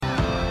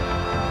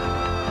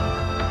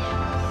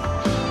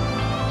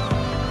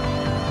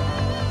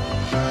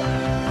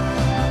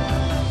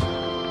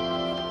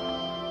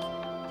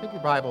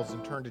your Bibles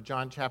and turn to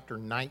John chapter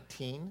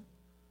 19,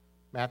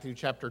 Matthew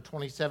chapter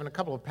 27, a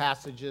couple of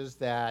passages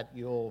that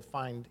you'll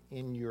find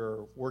in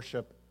your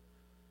worship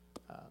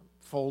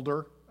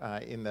folder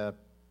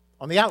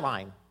on the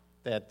outline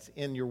that's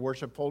in your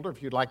worship folder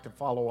if you'd like to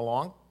follow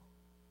along.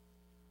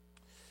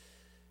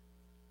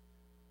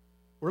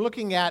 We're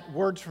looking at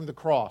words from the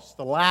cross,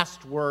 the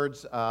last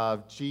words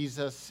of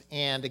Jesus.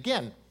 And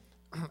again,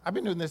 I've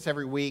been doing this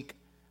every week.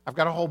 I've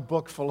got a whole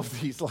book full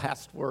of these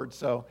last words,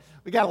 so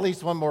we got at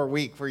least one more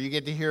week where you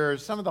get to hear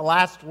some of the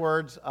last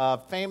words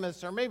of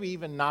famous or maybe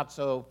even not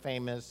so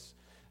famous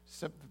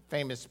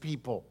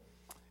people.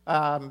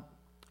 I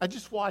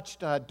just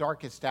watched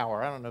Darkest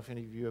Hour. I don't know if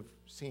any of you have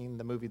seen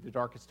the movie The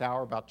Darkest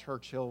Hour about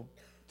Churchill.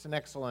 It's an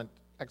excellent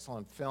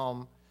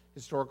film,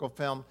 historical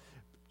film.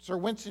 Sir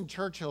Winston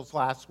Churchill's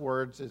last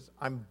words is,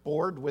 "I'm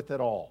bored with it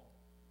all."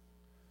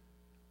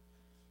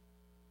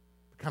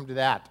 Come to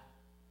that.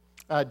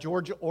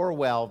 George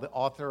Orwell, the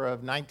author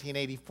of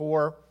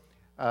 1984,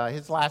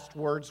 his last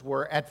words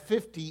were, "At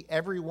 50,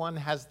 everyone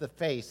has the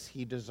face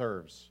he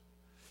deserves."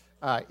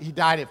 He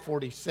died at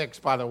 46,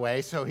 by the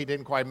way, so he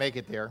didn't quite make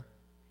it there.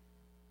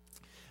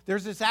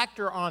 There's this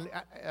actor on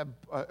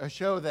a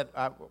show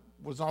that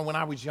was on when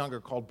I was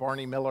younger called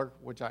Barney Miller,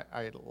 which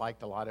I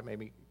liked a lot. It made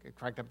me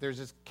cracked up. There's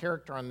this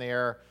character on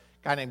there,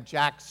 a guy named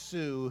Jack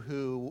Sue,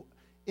 who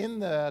in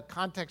the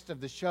context of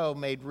the show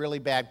made really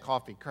bad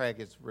coffee. Craig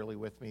is really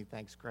with me.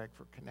 Thanks, Craig,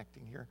 for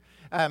connecting here.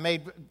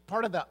 Made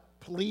part of the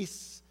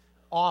police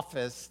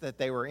office that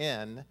they were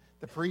in,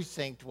 the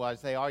precinct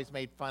was, they always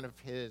made fun of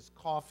his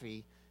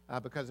coffee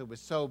because it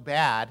was so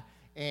bad.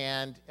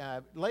 And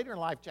later in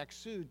life, Jack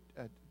Sue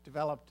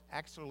developed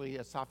actually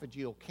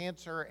esophageal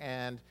cancer,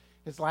 and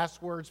his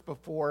last words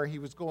before he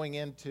was going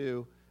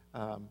into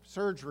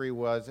surgery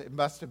was, "It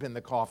must have been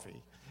the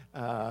coffee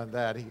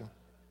that he..."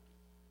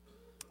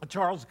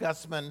 Charles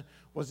Gussman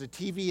was a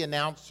TV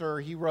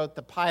announcer. He wrote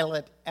the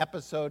pilot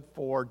episode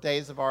for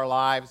Days of Our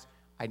Lives.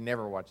 I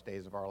never watched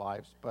Days of Our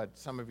Lives, but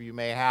some of you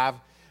may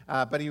have.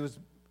 But he was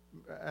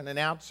an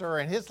announcer,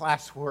 and his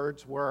last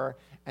words were,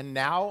 "And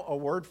now a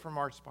word from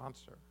our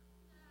sponsor,"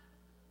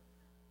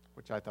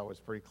 which I thought was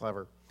pretty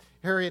clever.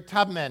 Harriet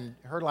Tubman,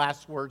 her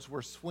last words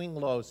were, "Swing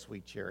low,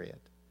 sweet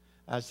chariot."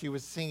 She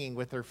was singing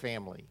with her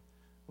family,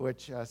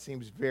 which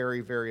seems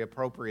very, very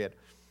appropriate.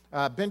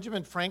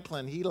 Benjamin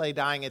Franklin, he lay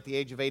dying at the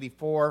age of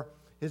 84.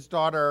 His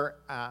daughter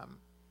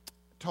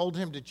told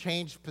him to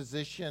change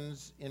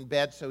positions in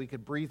bed so he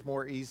could breathe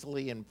more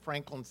easily, and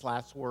Franklin's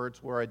last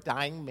words were, "A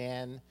dying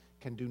man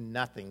can do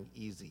nothing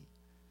easy."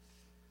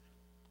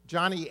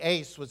 Johnny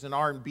Ace was an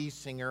R&B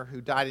singer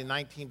who died in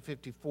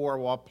 1954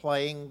 while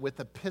playing with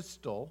a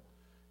pistol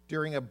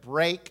during a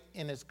break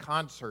in his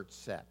concert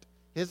set.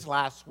 His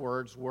last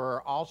words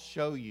were, "I'll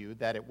show you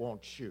that it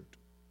won't shoot."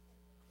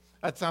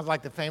 That sounds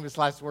like the famous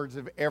last words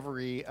of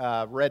every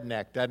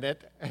redneck, doesn't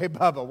it? "Hey,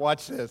 Bubba,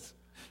 watch this."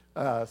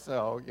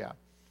 Yeah,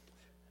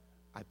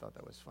 I thought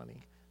that was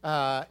funny.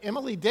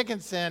 Emily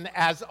Dickinson,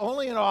 as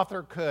only an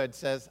author could,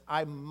 says,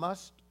 "I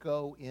must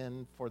go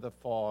in for the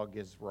fog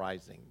is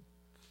rising."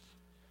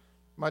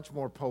 Much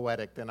more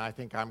poetic than I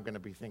think I'm going to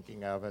be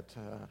thinking of it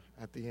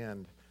at the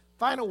end.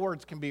 Final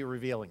words can be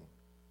revealing.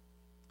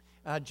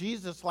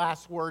 Jesus'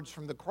 last words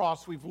from the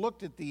cross, we've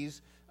looked at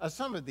these,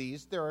 some of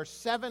these. There are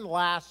 7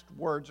 last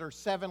words or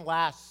 7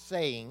 last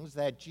sayings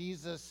that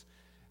Jesus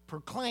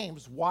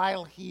proclaims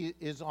while he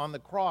is on the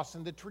cross.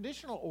 And the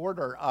traditional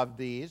order of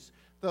these,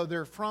 though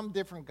they're from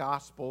different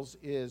Gospels,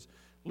 is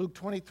Luke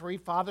 23,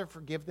 "Father,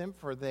 forgive them,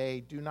 for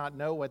they do not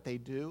know what they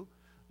do."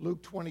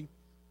 Luke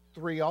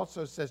 23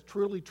 also says,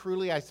 "Truly,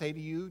 truly, I say to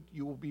you,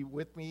 you will be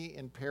with me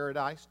in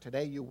paradise.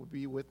 Today you will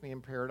be with me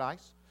in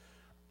paradise."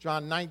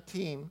 John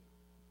 19,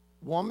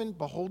 "Woman,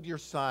 behold your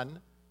son.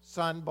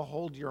 Son,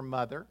 behold your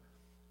mother."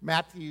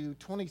 Matthew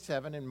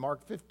 27 and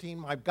Mark 15,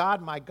 my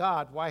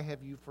God, why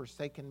have you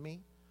forsaken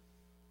me?"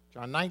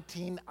 John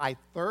 19, "I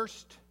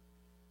thirst."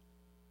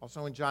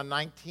 Also in John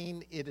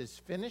 19, "It is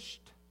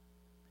finished."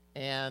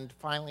 And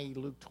finally,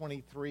 Luke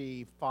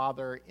 23,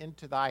 "Father,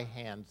 into thy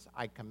hands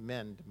I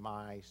commend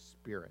my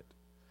spirit."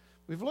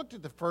 We've looked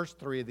at the first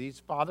 3 of these.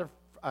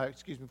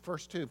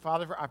 First 2.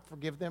 "Father, I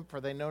forgive them,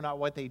 for they know not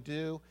what they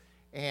do."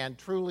 And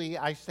 "Truly,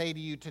 I say to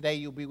you, today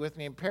you'll be with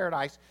me in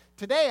paradise."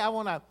 Today, I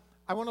want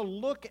to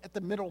look at the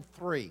middle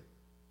 3.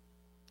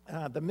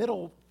 The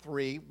middle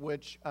 3,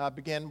 which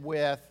begin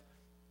with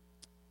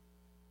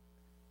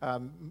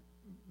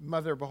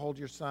 "Mother, behold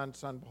your son.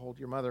 Son, behold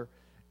your mother."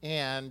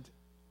 And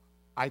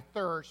 "I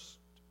thirst,"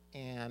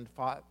 and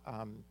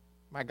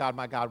my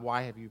God,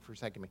 why have you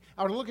forsaken me?"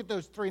 I want to look at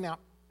those 3 now.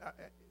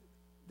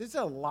 This is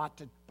a lot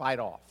to bite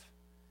off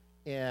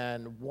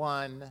in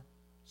one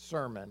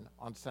sermon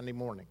on Sunday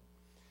morning.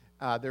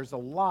 There's a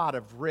lot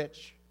of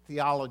rich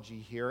theology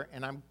here,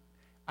 and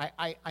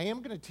I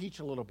am going to teach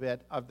a little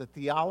bit of the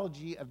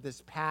theology of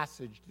these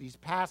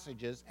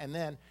passages, and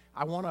then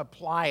I want to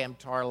apply them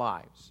to our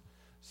lives.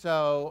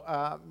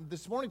 So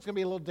this morning's going to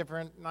be a little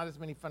different, not as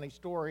many funny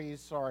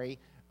stories,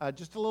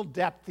 just a little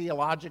depth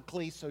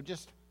theologically, so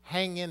just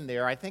hang in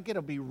there. I think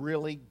it'll be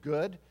really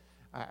good.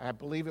 I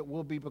believe it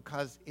will be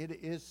because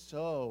it is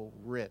so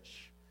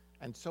rich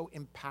and so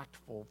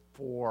impactful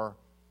for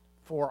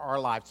our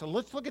lives. So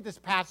let's look at this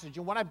passage.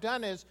 And what I've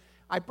done is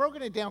I've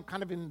broken it down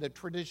kind of in the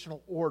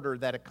traditional order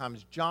that it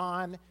comes.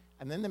 John,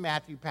 and then the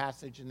Matthew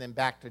passage, and then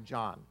back to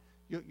John.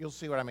 You'll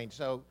see what I mean.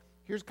 So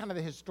here's kind of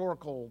the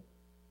historical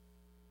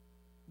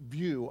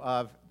view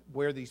of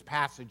where these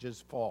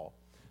passages fall.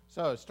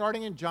 So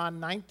starting in John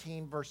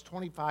 19, verse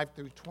 25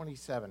 through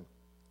 27.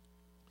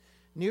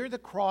 Near the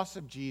cross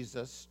of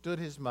Jesus stood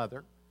his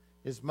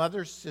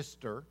mother's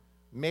sister,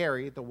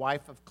 Mary, the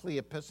wife of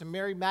Cleopas, and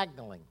Mary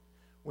Magdalene.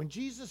 When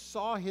Jesus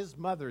saw his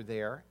mother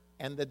there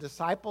and the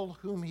disciple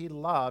whom he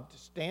loved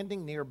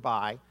standing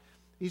nearby,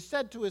 he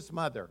said to his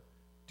mother,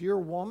 "Dear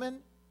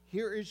woman,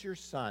 here is your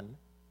son,"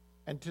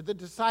 and to the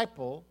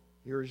disciple,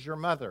 "Here is your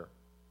mother."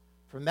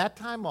 From that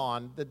time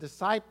on,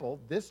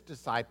 this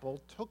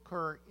disciple, took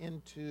her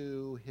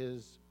into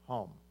his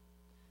home.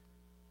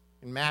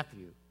 In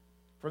Matthew,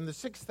 from the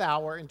 6th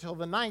hour until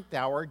the 9th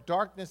hour,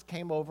 darkness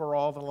came over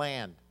all the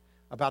land.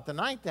 About the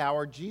 9th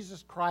hour,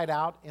 Jesus cried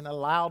out in a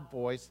loud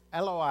voice,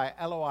 "Eloi,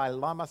 Eloi,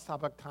 lama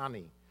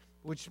sabachthani,"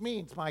 which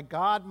means, my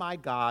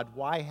God,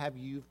 why have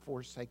you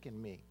forsaken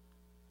me?"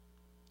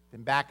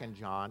 Then back in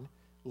John,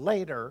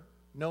 later,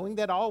 knowing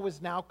that all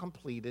was now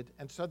completed,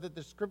 and so that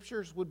the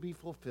scriptures would be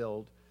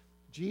fulfilled,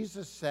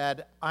 Jesus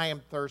said, "I am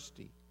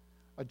thirsty."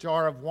 A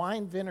jar of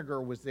wine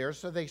vinegar was there,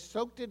 so they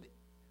soaked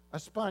a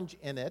sponge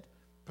in it,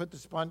 put the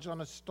sponge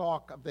on a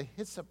stalk of the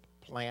hyssop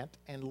plant,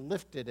 and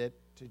lifted it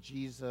to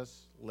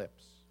Jesus'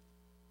 lips.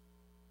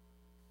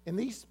 In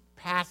these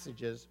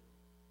passages,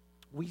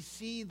 we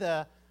see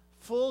the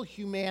full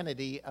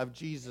humanity of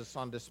Jesus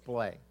on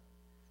display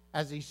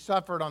as he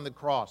suffered on the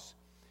cross.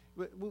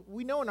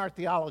 We know in our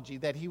theology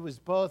that he was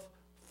both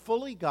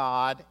fully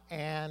God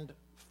and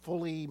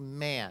fully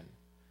man.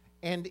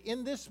 And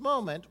in this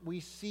moment,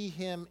 we see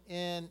him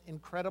in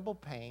incredible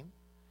pain.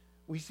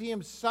 We see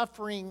him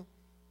suffering,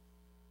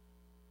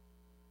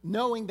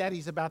 knowing that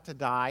he's about to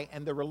die,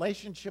 and the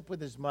relationship with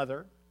his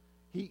mother.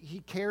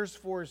 He cares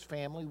for his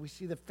family. We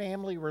see the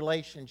family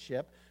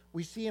relationship.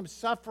 We see him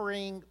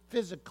suffering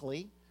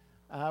physically.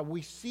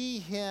 We see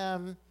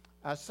him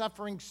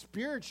suffering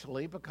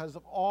spiritually because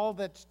of all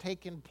that's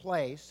taken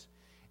place.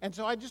 And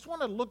so I just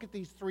want to look at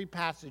these three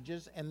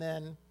passages and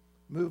then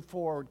move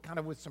forward kind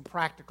of with some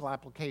practical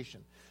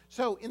application.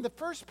 So in the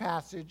first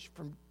passage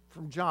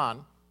from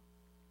John,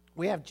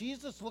 we have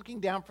Jesus looking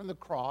down from the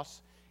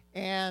cross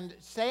and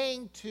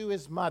saying to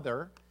his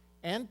mother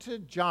and to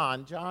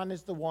John, John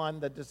is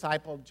the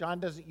disciple. John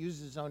doesn't use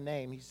his own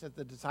name. He said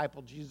the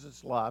disciple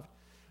Jesus loved.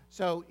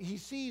 So he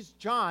sees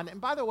John, and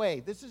by the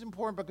way, this is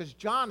important because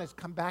John has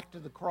come back to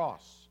the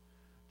cross.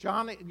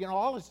 John,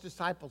 all his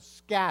disciples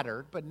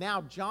scattered, but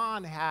now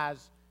John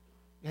has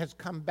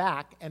come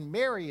back, and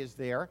Mary is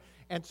there.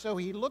 And so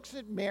he looks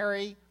at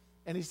Mary,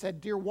 and he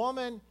said, "Dear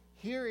woman,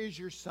 here is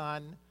your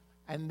son,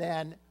 and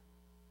then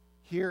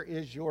here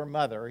is your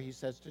mother," he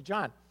says to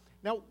John.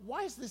 Now,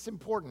 why is this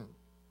important?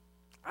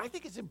 I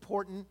think it's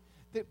important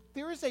that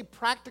there is a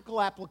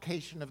practical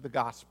application of the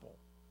gospel.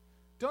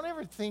 Don't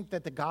ever think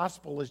that the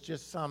gospel is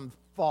just some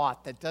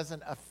thought that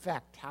doesn't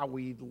affect how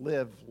we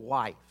live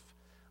life.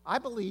 I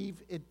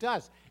believe it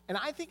does. And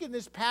I think in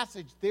this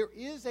passage, there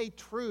is a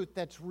truth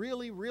that's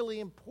really, really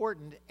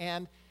important.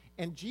 And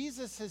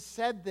Jesus has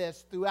said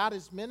this throughout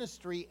his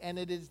ministry, and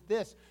it is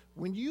this.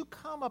 When you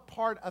come a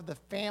part of the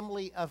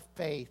family of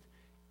faith,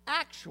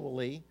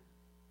 actually,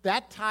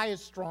 that tie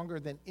is stronger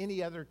than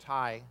any other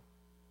tie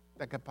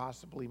that could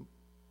possibly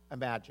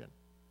imagine.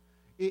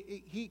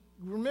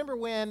 Remember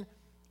when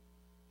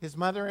his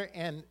mother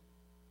and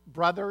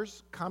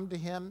brothers come to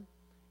him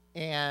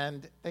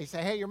and they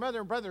say, "Hey, your mother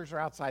and brothers are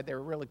outside." They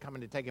were really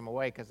coming to take him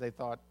away because they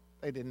thought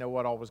they didn't know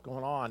what all was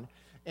going on.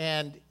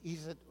 And he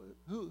said,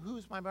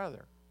 who's my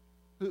brother?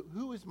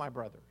 Who is my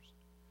brothers?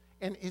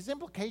 And his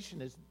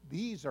implication is,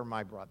 these are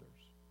my brothers.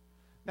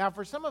 Now,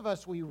 for some of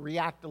us, we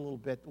react a little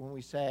bit when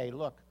we say,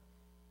 look,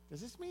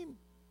 does this mean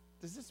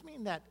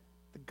that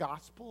the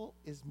gospel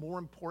is more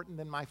important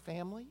than my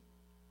family?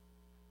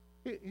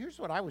 Here's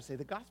what I would say.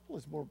 The gospel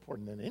is more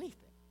important than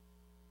anything.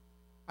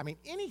 I mean,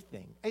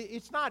 anything.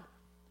 It's not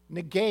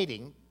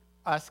negating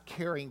us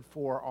caring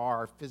for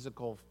our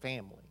physical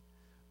family.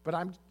 But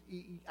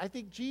I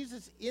think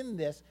Jesus in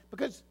this,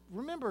 because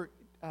remember,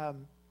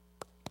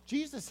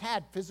 Jesus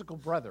had physical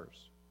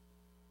brothers.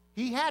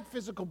 He had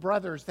physical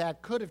brothers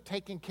that could have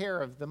taken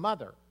care of the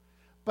mother.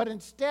 But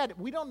instead,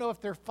 we don't know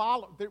if they're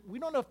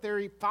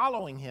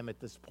following him at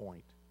this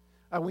point.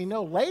 We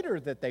know later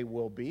that they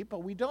will be, but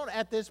we don't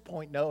at this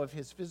point know if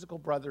his physical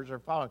brothers are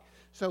following.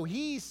 So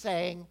he's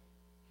saying,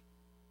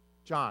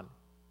 John,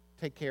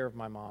 take care of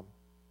my mom.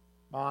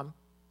 Mom,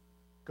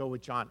 go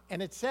with John.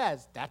 And it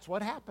says that's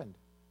what happened.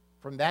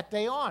 From that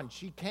day on,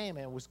 she came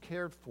and was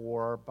cared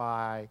for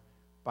by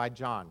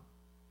John.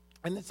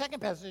 In the second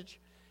passage,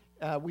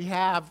 we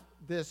have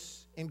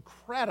this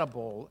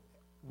incredible,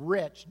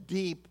 rich,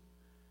 deep,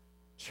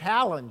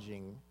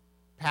 challenging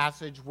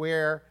passage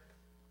where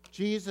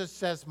Jesus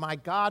says, my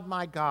God,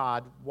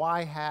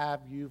 why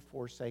have you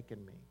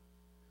forsaken me?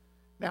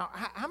 Now,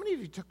 how many of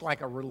you took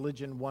like a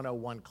Religion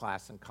 101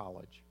 class in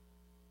college?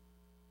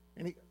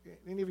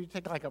 Any of you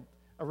take like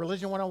a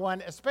Religion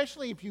 101,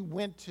 especially if you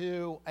went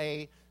to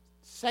a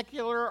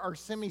secular or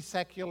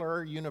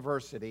semi-secular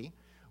university?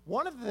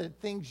 One of the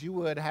things you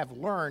would have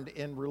learned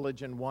in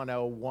Religion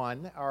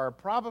 101, or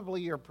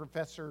probably your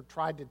professor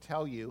tried to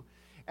tell you,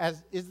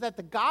 is that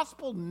the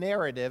gospel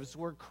narratives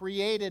were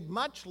created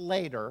much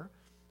later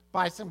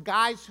by some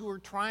guys who were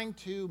trying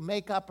to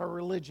make up a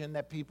religion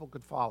that people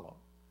could follow.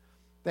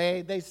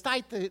 They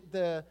cite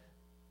the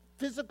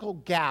physical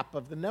gap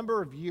of the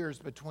number of years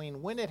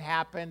between when it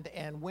happened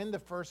and when the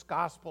first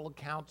gospel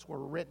accounts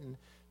were written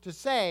to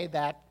say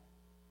that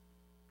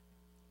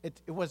it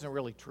wasn't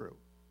really true.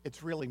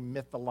 It's really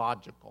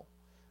mythological.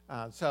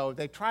 So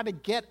they try to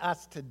get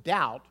us to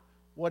doubt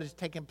what has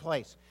taken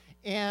place.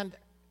 And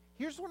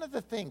here's one of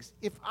the things.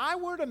 If I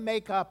were to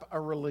make up a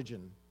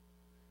religion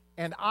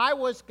and I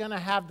was going to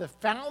have the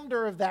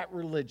founder of that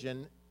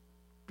religion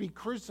be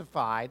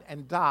crucified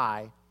and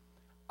die,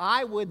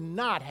 I would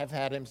not have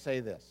had him say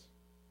this.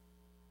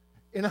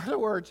 In other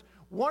words,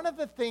 one of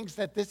the things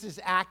that this is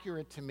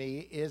accurate to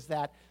me is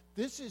that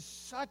this is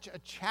such a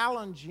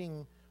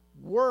challenging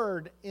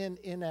word in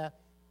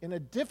a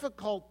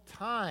difficult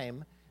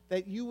time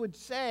that you would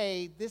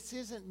say this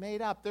isn't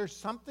made up. There's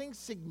something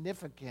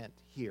significant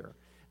here.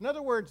 In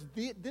other words,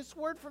 this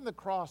word from the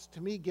cross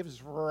to me gives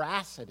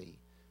veracity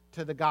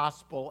to the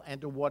gospel and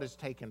to what has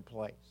taken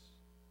place.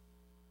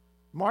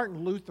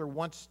 Martin Luther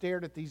once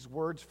stared at these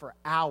words for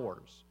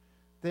hours,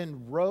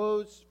 then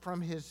rose from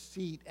his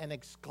seat and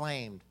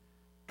exclaimed,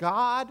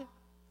 God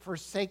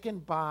forsaken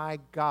by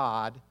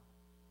God,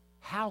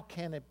 how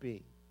can it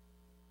be?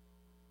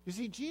 You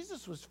see,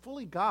 Jesus was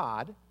fully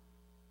God,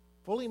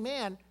 fully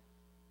man,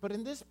 but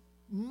in this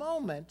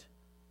moment,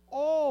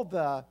 all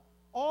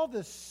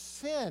the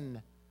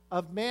sin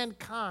of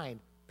mankind,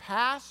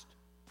 past,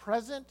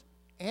 present,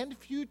 and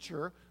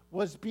future,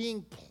 was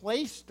being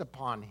placed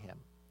upon him.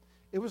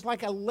 It was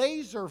like a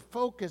laser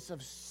focus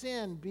of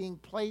sin being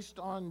placed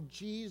on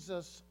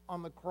Jesus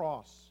on the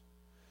cross.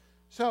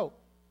 So,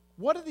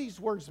 what do these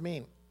words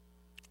mean?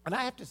 And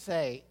I have to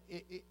say,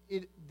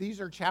 these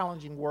are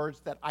challenging words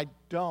that I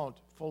don't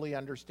fully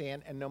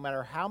understand, and no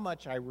matter how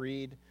much I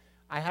read,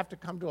 I have to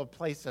come to a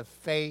place of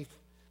faith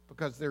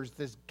because there's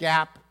this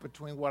gap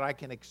between what I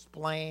can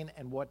explain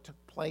and what took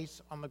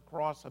place on the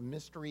cross, a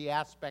mystery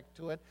aspect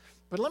to it.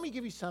 But let me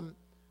give you some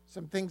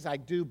things I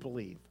do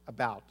believe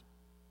about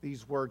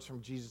these words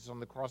from Jesus on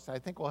the cross that I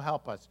think will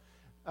help us.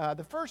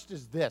 The first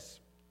is this.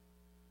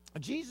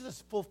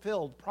 Jesus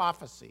fulfilled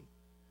prophecy.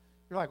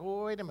 You're like,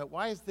 well, wait a minute,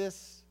 why is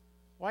this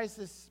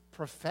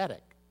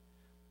prophetic?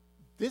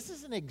 This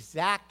is an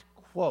exact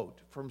quote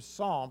from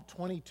Psalm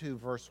 22,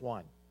 verse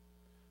 1.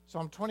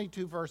 Psalm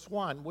 22, verse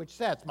 1, which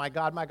says, my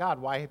God,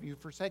 why have you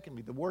forsaken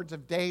me? The words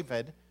of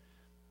David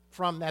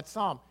from that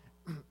psalm.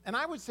 And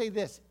I would say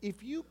this,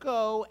 if you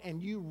go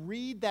and you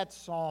read that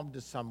psalm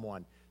to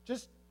someone,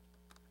 just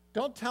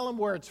don't tell them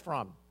where it's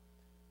from.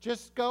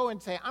 Just go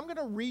and say, I'm going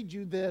to read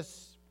you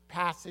this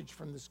passage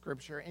from the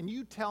scripture, and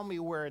you tell me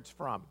where it's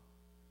from.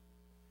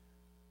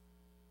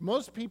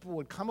 Most people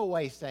would come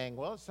away saying,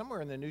 well, it's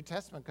somewhere in the New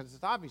Testament because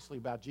it's obviously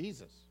about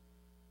Jesus.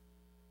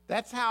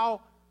 That's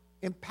how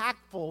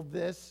impactful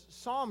this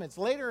psalm is.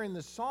 Later in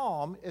the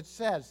psalm, it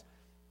says,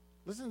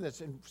 listen to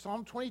this, in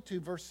Psalm 22,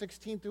 verse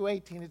 16 through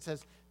 18, it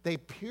says, they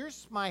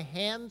pierce my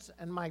hands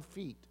and my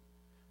feet.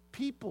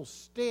 People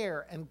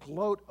stare and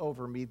gloat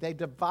over me. They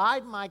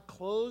divide my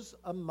clothes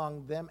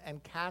among them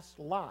and cast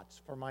lots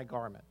for my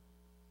garment.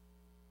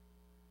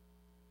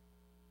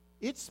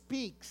 It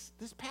speaks,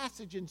 this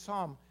passage in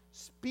Psalm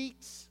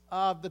speaks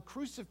of the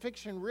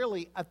crucifixion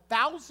really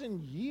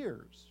 1,000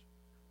 years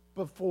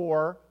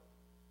before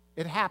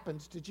it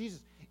happens to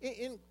Jesus.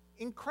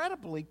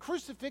 Incredibly,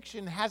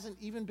 crucifixion hasn't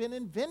even been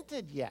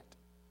invented yet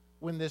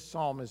when this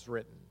psalm is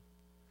written.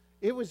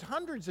 It was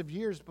hundreds of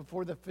years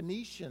before the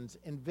Phoenicians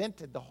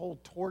invented the whole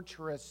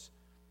torturous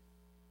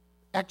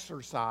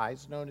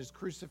exercise known as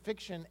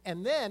crucifixion,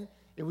 and then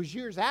it was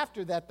years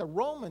after that the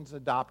Romans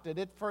adopted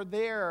it for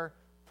their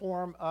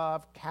form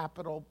of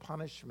capital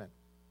punishment.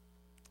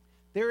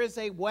 There is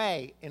a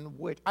way in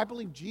which I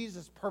believe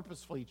Jesus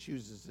purposefully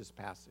chooses this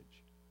passage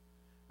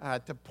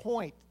to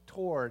point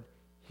toward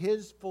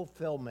his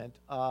fulfillment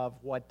of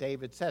what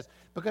David says.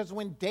 Because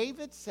when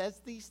David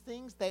says these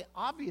things, they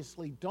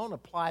obviously don't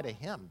apply to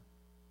him.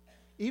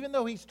 Even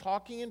though he's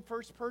talking in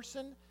first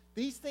person,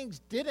 these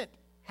things didn't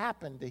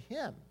happen to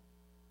him.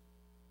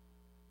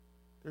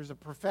 There's a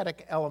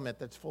prophetic element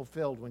that's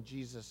fulfilled when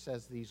Jesus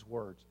says these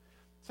words.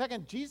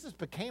 Second, Jesus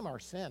became our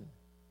sin.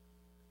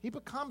 He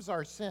becomes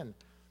our sin.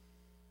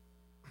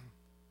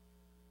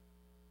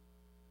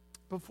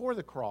 Before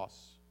the cross,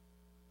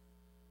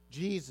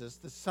 Jesus,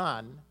 the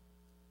Son,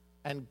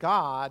 and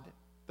God,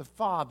 the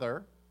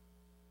Father,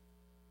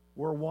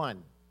 were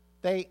one.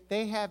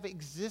 They have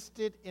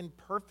existed in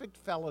perfect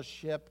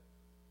fellowship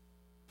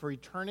for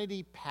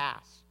eternity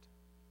past,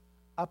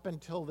 up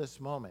until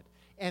this moment.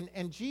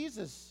 And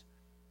Jesus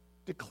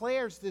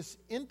declares this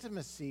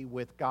intimacy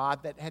with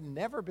God that had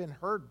never been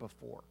heard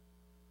before.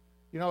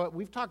 You know,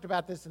 we've talked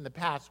about this in the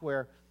past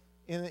where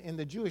in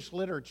the Jewish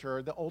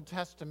literature, the Old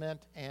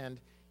Testament, and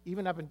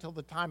even up until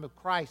the time of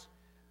Christ,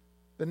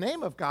 the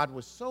name of God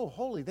was so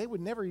holy, they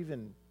would never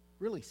even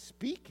really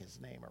speak his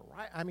name.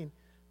 Right? I mean,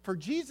 for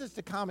Jesus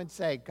to come and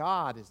say,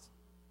 God is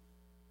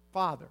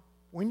Father.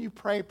 When you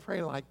pray,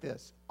 pray like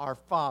this, our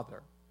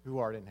Father who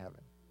art in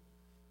heaven.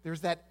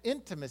 There's that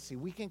intimacy.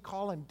 We can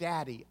call him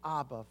Daddy,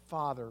 Abba,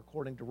 Father,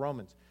 according to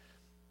Romans.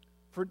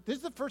 This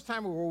is the first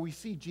time where we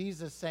see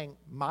Jesus saying,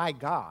 my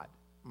God,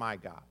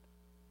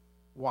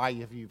 why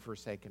have you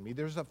forsaken me?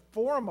 There's a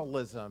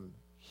formalism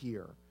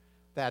here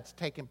that's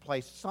taken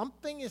place.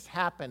 Something is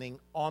happening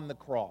on the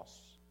cross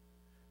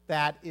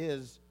that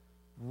is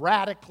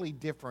radically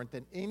different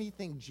than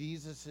anything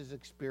Jesus has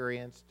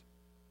experienced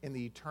in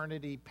the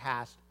eternity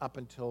past up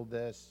until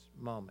this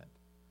moment.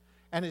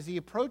 And as he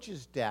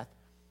approaches death,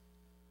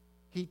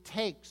 he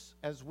takes,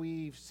 as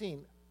we've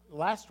seen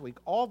last week,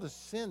 all the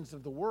sins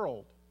of the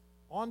world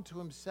onto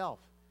himself.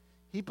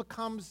 He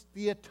becomes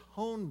the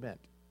atonement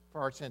for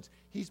our sins.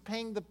 He's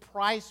paying the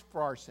price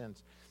for our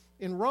sins.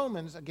 In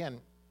Romans, again,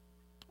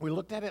 we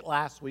looked at it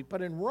last week,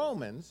 but in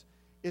Romans,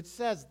 it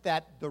says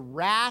that the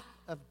wrath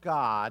of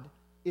God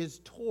is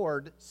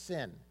toward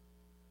sin.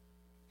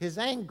 His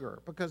anger,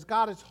 because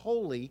God is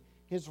holy,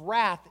 his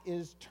wrath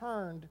is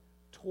turned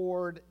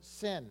toward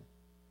sin.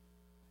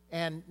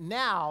 And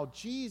now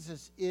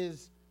Jesus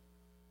is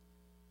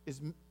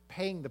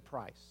paying the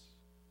price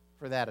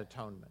for that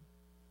atonement,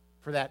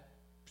 for that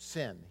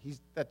sin.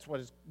 That's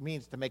what it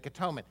means to make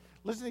atonement.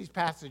 Listen to these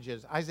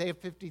passages. Isaiah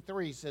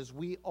 53 says,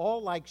 we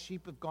all like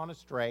sheep have gone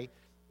astray.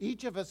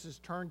 Each of us has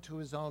turned to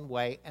his own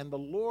way, and the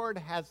Lord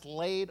has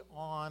laid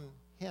on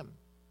him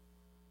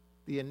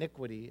the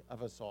iniquity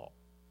of us all.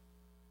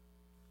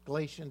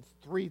 Galatians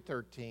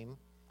 3:13,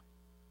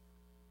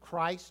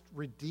 Christ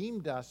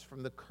redeemed us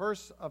from the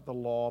curse of the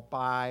law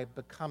by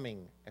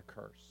becoming a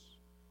curse.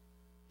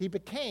 He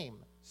became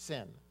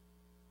sin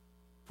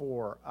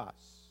for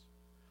us.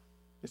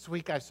 This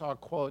week I saw a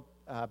quote,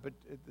 but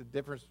the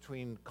difference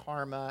between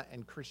karma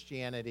and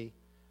Christianity.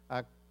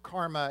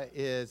 Karma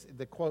is,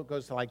 the quote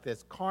goes like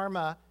this,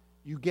 karma,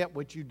 you get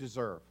what you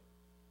deserve.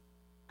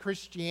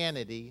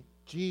 Christianity,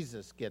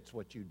 Jesus gets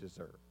what you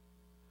deserve.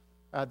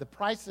 The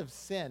price of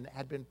sin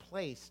had been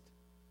placed.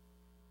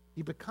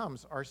 He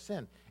becomes our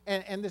sin.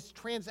 And this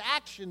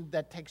transaction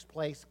that takes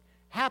place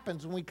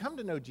happens when we come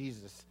to know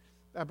Jesus.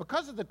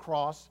 Because of the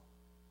cross,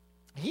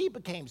 he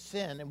became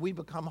sin and we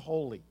become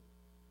holy.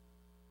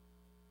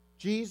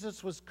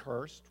 Jesus was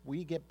cursed,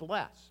 we get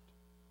blessed.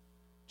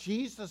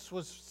 Jesus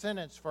was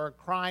sentenced for a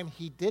crime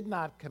he did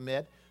not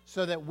commit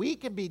so that we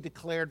can be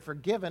declared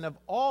forgiven of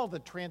all the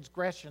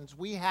transgressions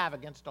we have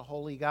against a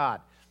holy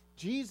God.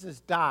 Jesus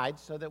died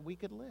so that we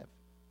could live.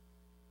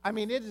 I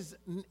mean, it is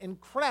an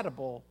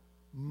incredible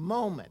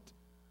moment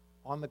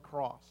on the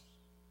cross.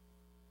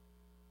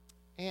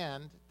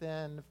 And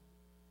then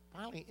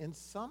finally, in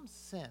some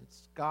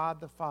sense, God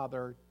the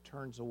Father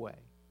turns away.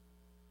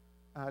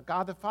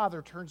 God the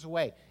Father turns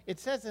away. It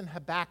says in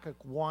Habakkuk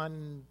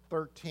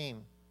 1:13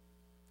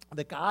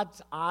 that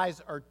God's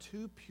eyes are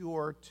too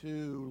pure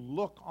to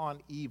look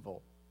on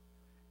evil.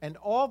 And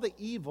all the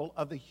evil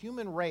of the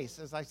human race,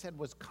 as I said,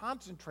 was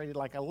concentrated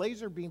like a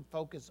laser beam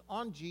focus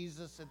on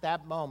Jesus at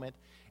that moment.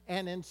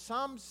 And in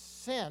some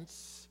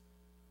sense,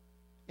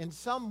 in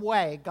some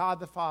way, God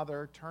the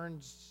Father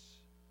turns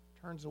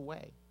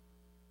away.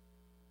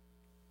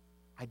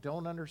 I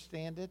don't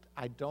understand it.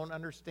 I don't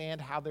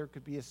understand how there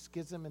could be a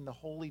schism in the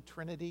Holy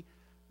Trinity.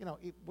 You know,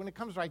 when it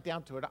comes right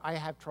down to it, I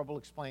have trouble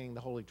explaining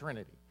the Holy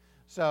Trinity.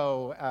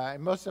 So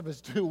most of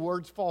us do.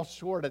 Words fall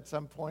short at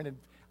some point, and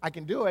I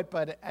can do it,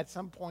 but at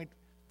some point,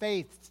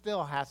 faith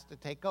still has to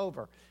take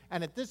over.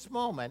 And at this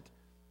moment,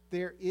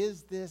 there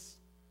is this,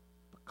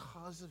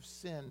 because of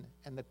sin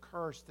and the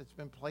curse that's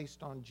been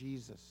placed on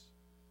Jesus.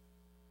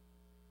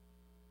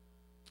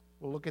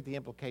 We'll look at the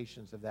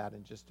implications of that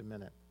in just a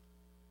minute.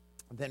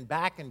 Then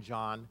back in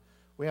John,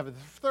 we have the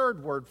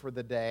third word for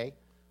the day,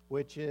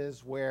 which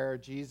is where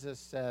Jesus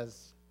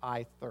says,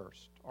 I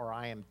thirst, or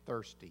I am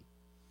thirsty.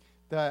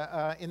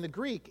 In the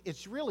Greek,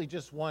 it's really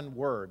just one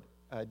word,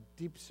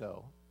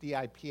 dipso,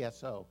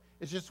 D-I-P-S-O.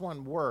 It's just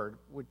one word,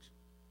 which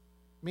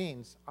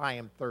means I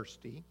am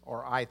thirsty,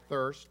 or I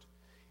thirst.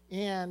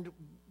 And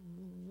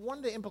one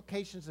of the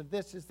implications of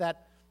this is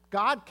that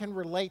God can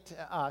relate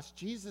to us,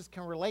 Jesus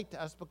can relate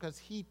to us because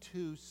he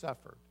too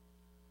suffered.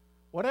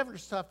 Whatever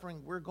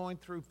suffering we're going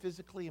through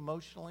physically,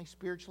 emotionally,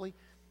 spiritually,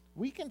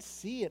 we can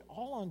see it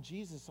all on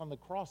Jesus on the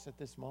cross at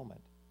this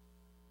moment.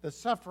 The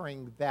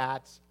suffering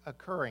that's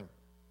occurring.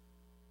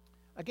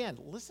 Again,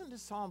 listen to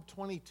Psalm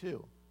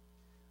 22.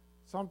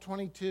 Psalm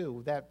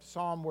 22, that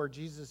psalm where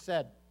Jesus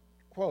said,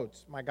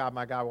 quotes, my God,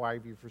 why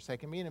have you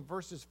forsaken me? And in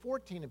verses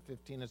 14 and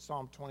 15 of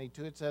Psalm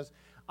 22, it says,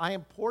 I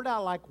am poured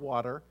out like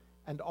water,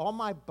 and all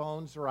my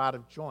bones are out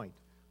of joint.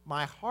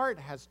 My heart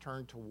has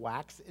turned to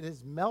wax. It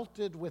is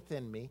melted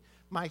within me.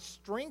 My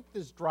strength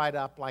is dried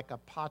up like a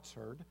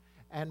potsherd,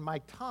 and my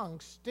tongue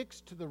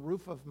sticks to the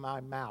roof of my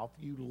mouth.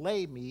 You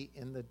lay me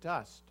in the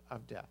dust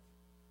of death.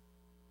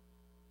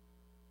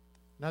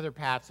 Another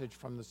passage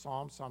from the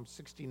Psalm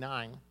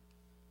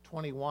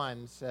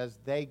 69:21 says,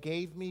 they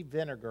gave me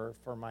vinegar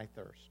for my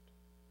thirst.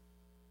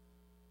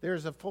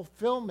 There's a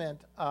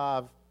fulfillment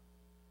of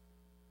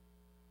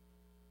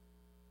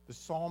the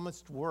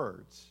psalmist's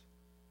words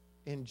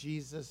in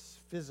Jesus'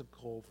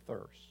 physical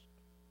thirst.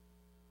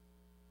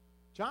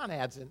 John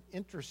adds an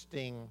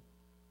interesting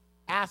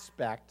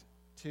aspect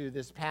to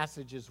this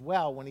passage as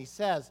well when he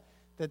says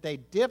that they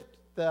dipped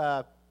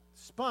the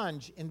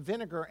sponge in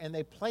vinegar and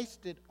they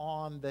placed it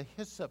on the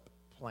hyssop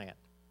plant.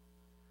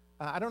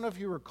 I don't know if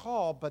you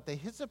recall, but the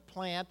hyssop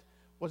plant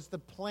was the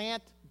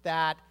plant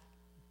that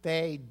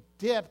they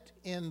dipped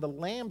in the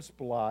lamb's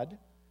blood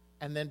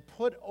and then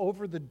put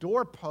over the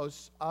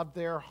doorposts of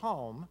their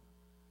home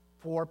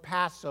for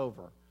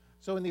Passover.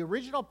 So in the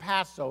original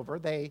Passover,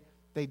 they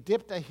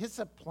dipped a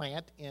hyssop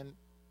plant in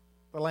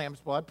the lamb's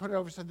blood, put it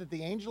over so that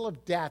the angel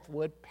of death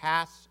would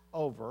pass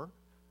over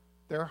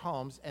their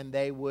homes and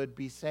they would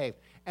be saved.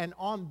 And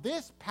on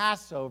this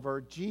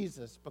Passover,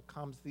 Jesus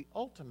becomes the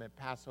ultimate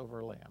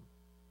Passover lamb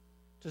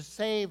to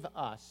save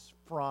us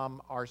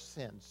from our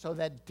sins so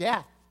that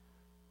death,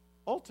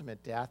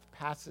 ultimate death,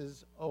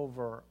 passes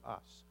over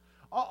us.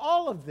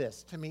 All of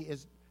this, to me,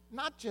 is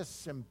not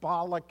just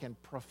symbolic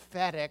and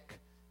prophetic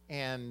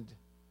and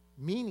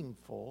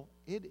meaningful,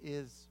 it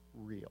is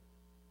real.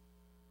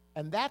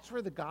 And that's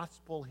where the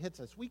gospel hits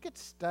us. We could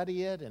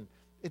study it, and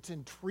it's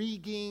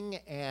intriguing,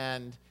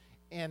 and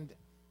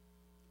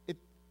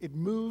it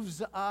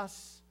moves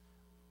us,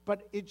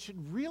 but it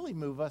should really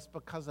move us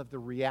because of the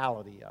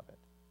reality of it.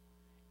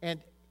 And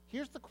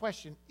here's the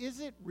question, is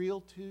it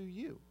real to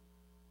you?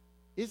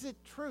 Is it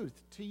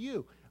truth to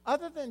you?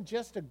 Other than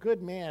just a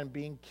good man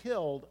being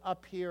killed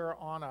up here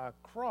on a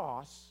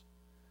cross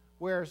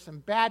where some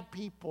bad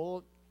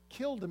people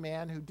killed a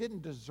man who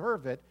didn't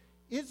deserve it,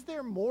 is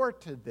there more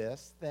to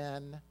this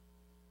than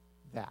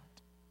that?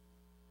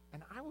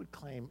 And I would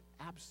claim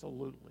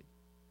absolutely.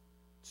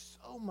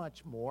 So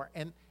much more.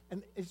 And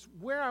it's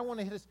where I want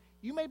to hit us.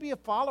 You may be a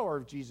follower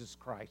of Jesus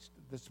Christ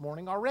this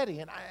morning already,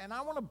 and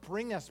I want to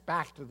bring us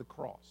back to the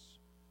cross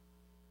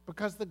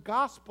because the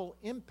gospel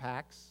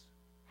impacts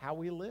how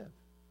we live,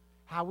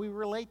 how we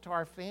relate to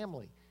our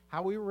family,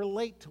 how we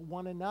relate to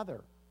one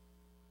another.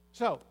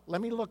 So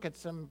let me look at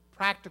some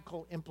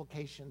practical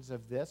implications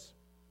of this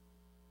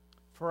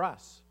for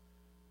us.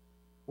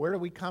 Where do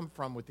we come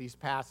from with these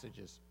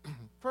passages?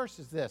 First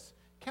is this: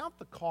 count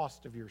the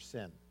cost of your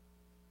sin.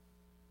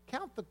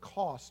 Count the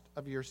cost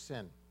of your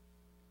sin.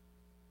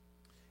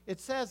 It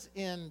says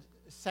in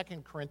 2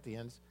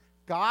 Corinthians,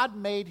 God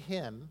made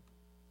him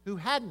who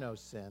had no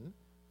sin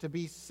to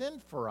be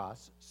sin for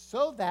us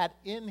so that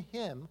in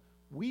him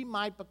we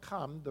might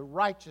become the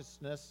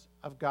righteousness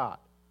of God.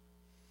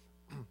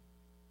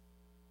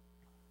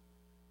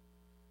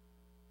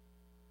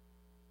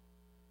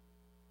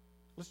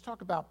 Let's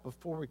talk about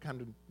before we come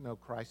to know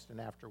Christ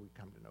and after we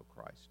come to know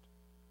Christ,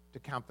 to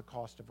count the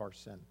cost of our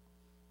sin.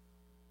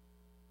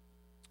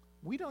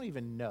 We don't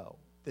even know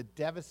the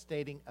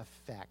devastating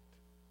effect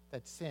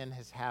that sin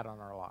has had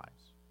on our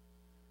lives.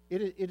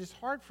 It is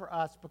hard for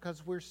us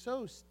because we're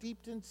so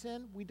steeped in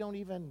sin, we don't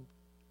even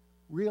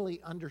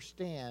really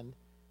understand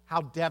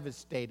how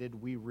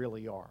devastated we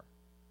really are.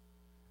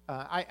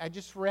 I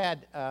just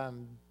read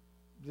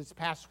this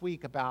past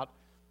week about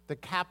the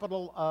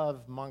capital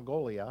of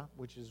Mongolia,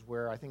 which is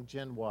where I think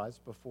Jen was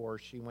before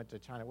she went to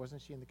China.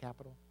 Wasn't she in the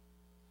capital?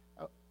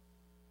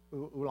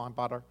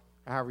 Ulaanbaatar,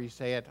 however you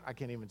say it, I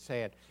can't even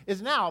say it,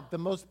 is now the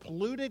most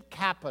polluted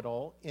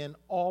capital in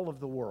all of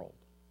the world.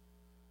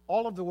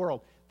 All of the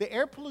world. The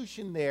air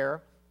pollution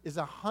there is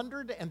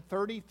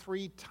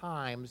 133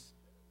 times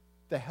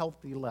the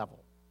healthy level.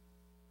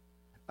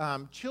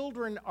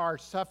 Children are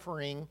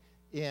suffering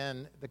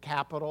in the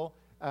capital.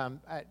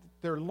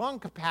 Their lung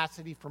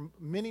capacity for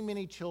many,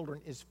 many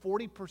children is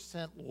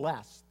 40%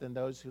 less than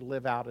those who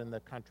live out in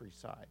the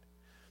countryside.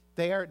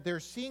 They're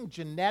seeing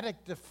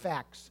genetic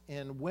defects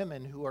in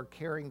women who are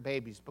carrying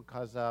babies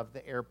because of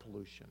the air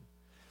pollution.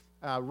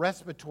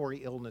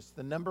 Respiratory illness,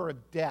 the number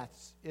of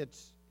deaths,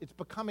 it's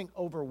becoming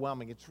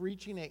overwhelming. It's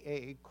reaching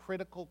a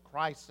critical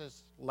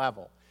crisis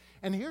level.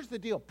 And here's the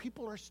deal.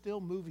 People are still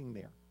moving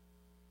there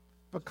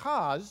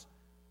because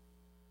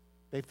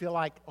they feel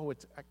like,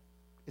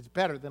 it's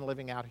better than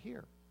living out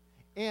here.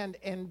 And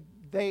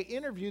they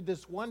interviewed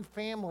this one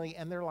family,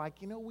 and they're like,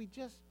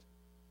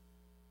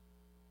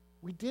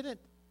 we didn't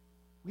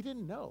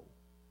know.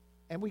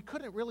 And we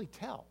couldn't really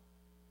tell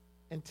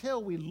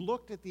until we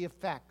looked at the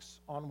effects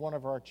on one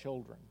of our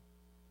children.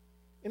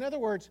 In other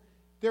words,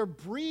 they're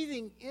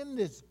breathing in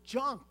this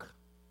junk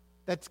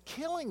that's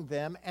killing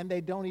them, and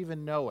they don't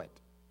even know it.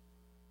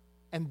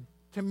 And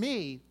to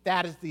me,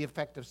 that is the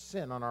effect of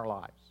sin on our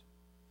lives.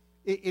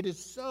 It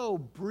is so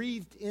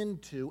breathed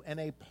into and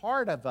a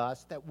part of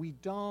us that we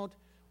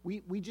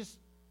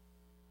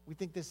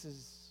think this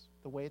is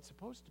the way it's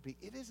supposed to be.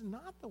 It is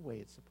not the way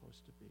it's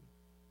supposed to be.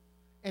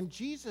 And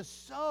Jesus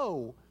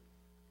so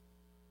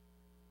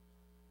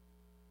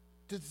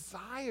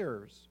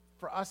desires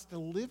for us to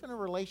live in a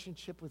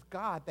relationship with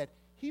God, that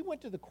he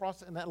went to the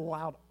cross and that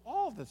allowed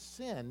all the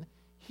sin.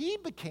 He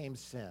became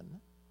sin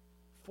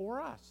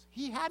for us.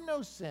 He had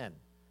no sin.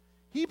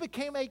 He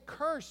became a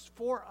curse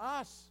for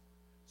us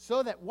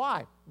so that,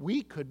 why?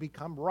 We could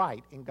become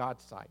right in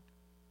God's sight.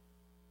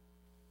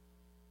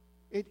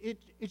 It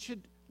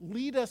should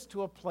lead us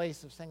to a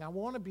place of saying, I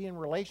want to be in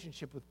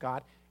relationship with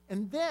God.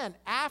 And then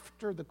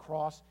after the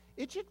cross,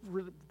 it should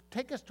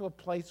take us to a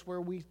place where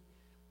we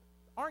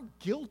aren't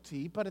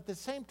guilty, but at the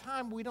same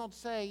time, we don't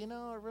say, it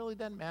really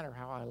doesn't matter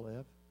how I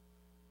live.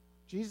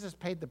 Jesus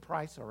paid the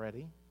price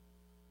already.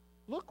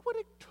 Look what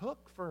it took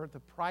for the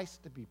price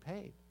to be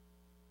paid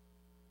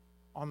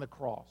on the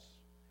cross.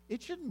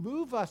 It should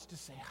move us to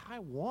say, I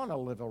want to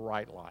live a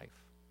right life.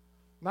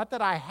 Not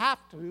that I have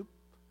to,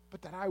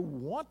 but that I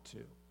want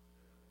to.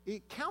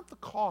 Count the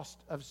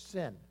cost of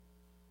sin.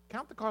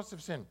 Count the cost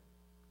of sin.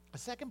 The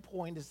second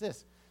point is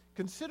this.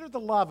 Consider the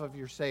love of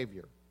your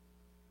Savior.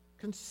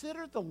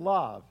 Consider the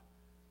love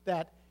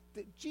that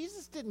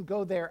Jesus didn't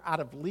go there out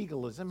of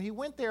legalism. He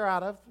went there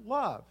out of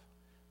love.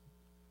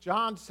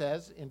 John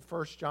says in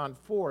 1 John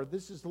 4,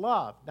 this is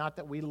love. Not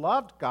that we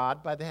loved God,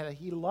 but that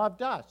he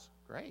loved us.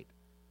 Great.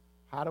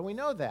 How do we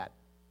know that?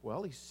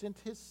 Well, he sent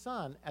his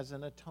Son as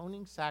an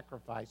atoning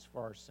sacrifice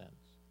for our sins.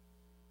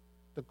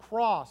 The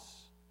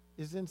cross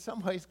is in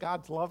some ways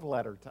God's love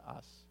letter to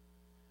us.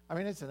 I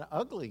mean, it's an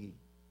ugly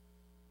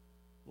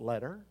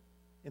letter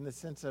in the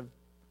sense of,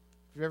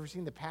 if you've ever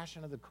seen The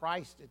Passion of the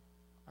Christ,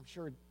 I'm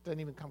sure it doesn't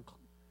even come,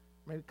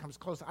 maybe it comes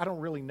close. I don't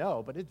really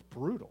know, but it's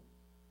brutal.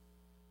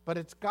 But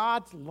it's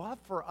God's love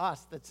for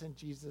us that sent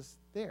Jesus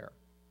there.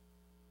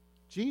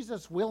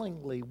 Jesus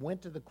willingly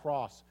went to the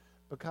cross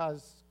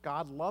because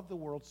God loved the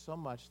world so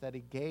much that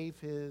he gave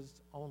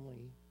his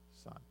only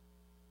Son.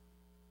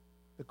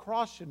 The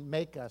cross should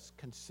make us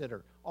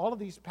consider all of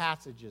these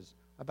passages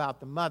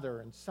about the mother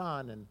and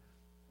son and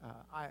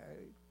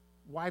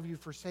why have you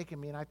forsaken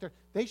me? And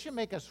they should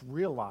make us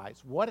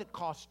realize what it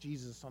cost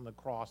Jesus on the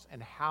cross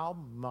and how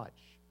much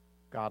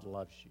God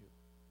loves you.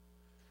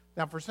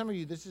 Now, for some of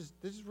you, this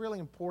is really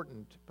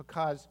important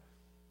because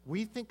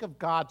we think of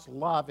God's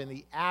love in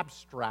the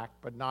abstract,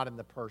 but not in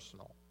the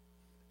personal.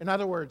 In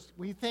other words,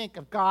 we think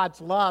of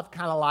God's love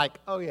kind of like,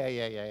 oh,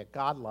 yeah,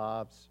 God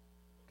loves.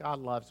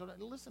 So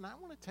listen, I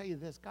want to tell you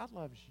this. God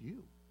loves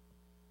you.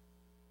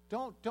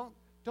 Don't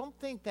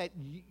think that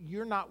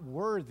you're not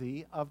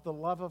worthy of the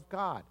love of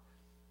God.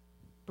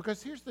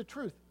 Because here's the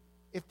truth.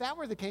 If that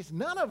were the case,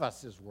 none of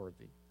us is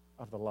worthy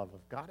of the love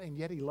of God, and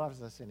yet he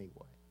loves us anyway.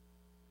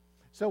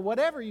 So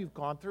whatever you've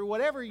gone through,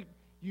 whatever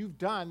you've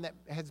done that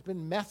has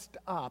been messed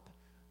up,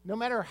 no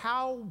matter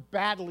how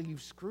badly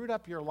you've screwed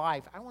up your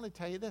life, I want to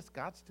tell you this,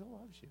 God still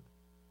loves you.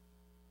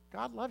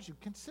 God loves you.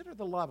 Consider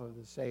the love of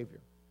the Savior.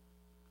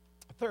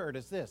 Third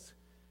is this.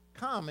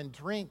 Come and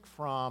drink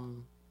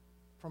from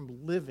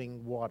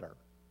living water.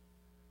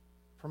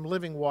 From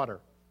living water.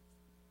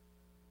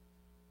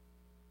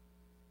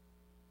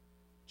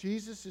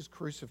 Jesus is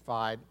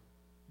crucified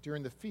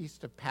during the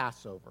feast of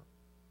Passover,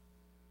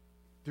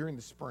 during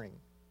the spring,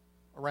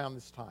 around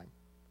this time.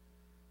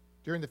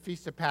 During the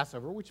feast of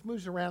Passover, which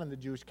moves around in the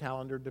Jewish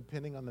calendar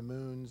depending on the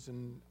moons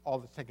and all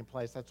that's taking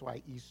place. That's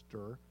why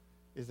Easter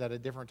is at a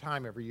different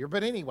time every year.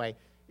 But anyway,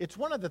 it's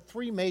one of the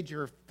three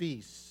major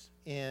feasts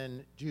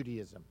in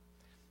Judaism.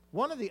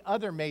 One of the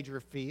other major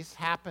feasts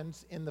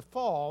happens in the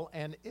fall,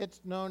 and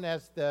it's known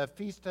as the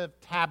Feast of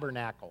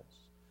Tabernacles.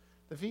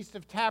 The Feast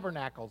of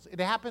Tabernacles. It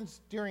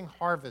happens during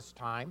harvest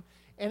time,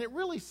 and it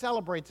really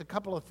celebrates a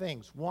couple of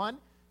things. One,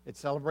 it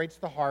celebrates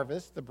the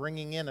harvest, the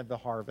bringing in of the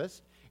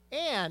harvest,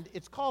 and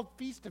it's called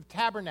Feast of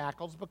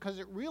Tabernacles because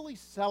it really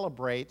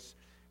celebrates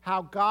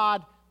how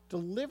God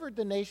delivered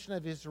the nation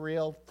of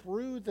Israel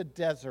through the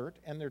desert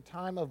and their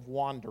time of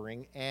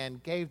wandering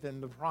and gave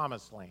them the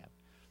promised land.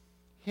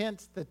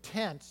 Hence, the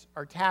tents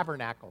are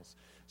tabernacles.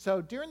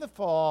 So during the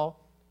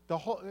fall,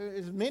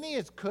 as many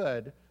as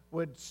could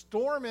would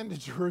storm into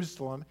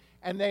Jerusalem,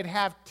 and they'd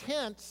have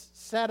tents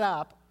set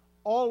up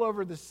all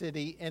over the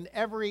city in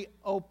every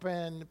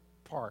open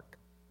park.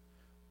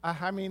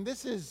 I mean,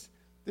 this is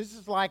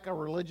like a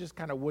religious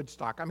kind of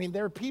Woodstock. I mean,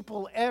 there are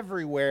people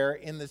everywhere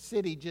in the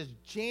city just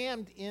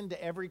jammed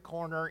into every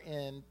corner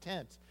in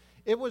tents.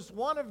 It was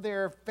one of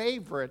their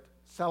favorite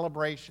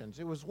celebrations.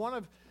 It was one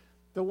of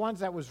the ones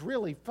that was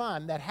really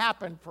fun that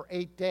happened for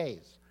 8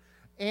 days.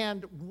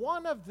 And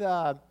one of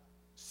the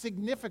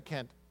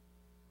significant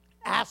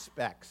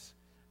aspects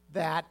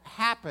that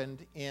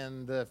happened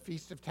in the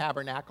Feast of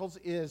Tabernacles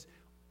is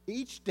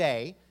each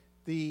day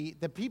the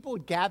people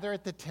would gather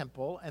at the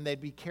temple and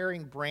they'd be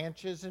carrying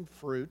branches and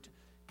fruit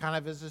kind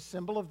of as a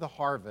symbol of the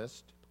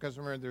harvest, because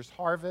remember there's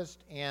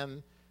harvest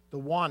and the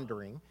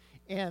wandering.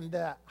 And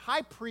the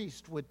high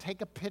priest would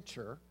take a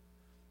pitcher,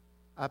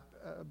 a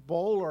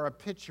bowl or a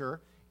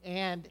pitcher,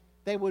 and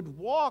they would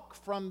walk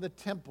from the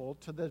temple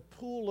to the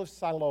pool of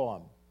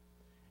Siloam.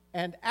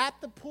 And at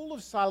the pool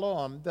of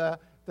Siloam, the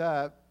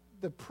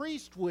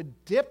priest would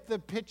dip the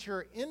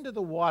pitcher into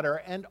the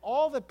water, and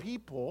all the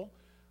people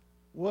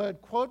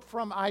would quote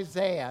from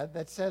Isaiah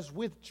that says,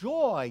 "With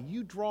joy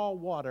you draw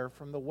water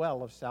from the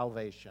well of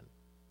salvation."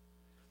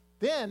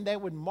 Then they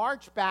would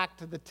march back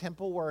to the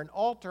temple where an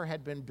altar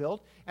had been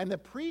built, and the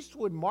priest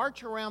would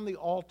march around the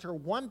altar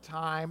one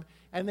time,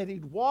 and then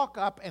he'd walk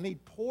up and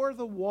he'd pour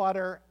the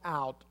water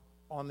out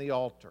on the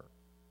altar.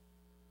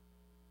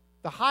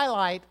 The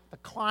highlight, the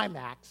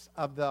climax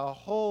of the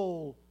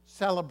whole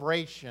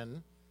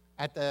celebration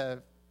at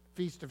the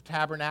Feast of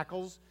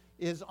Tabernacles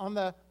is on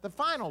the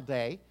final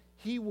day.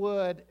 He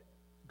would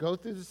go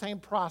through the same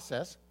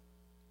process,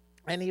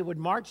 and he would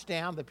march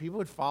down. The people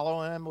would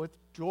follow him. With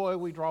joy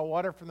we draw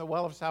water from the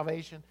well of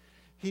salvation.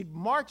 He'd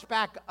march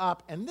back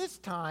up, and this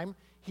time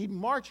he'd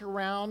march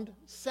around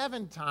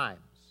 7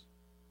 times.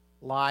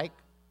 Like,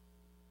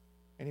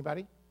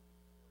 anybody?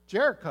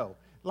 Jericho.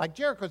 Like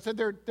Jericho. So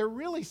they're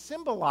really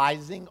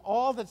symbolizing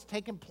all that's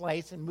taken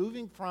place and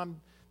moving from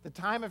the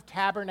time of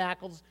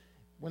tabernacles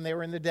when they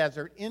were in the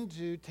desert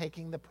into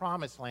taking the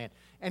promised land.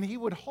 And he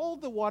would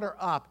hold the water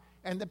up,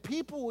 and the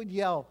people would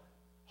yell,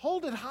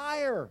 "Hold it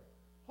higher,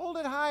 hold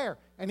it higher."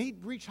 And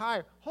he'd reach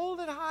higher. "Hold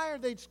it higher,"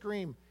 they'd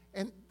scream.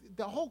 And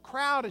the whole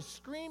crowd is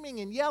screaming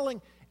and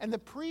yelling. And the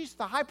priest,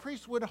 the high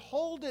priest, would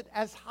hold it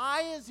as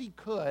high as he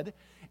could.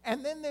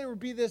 And then there would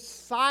be this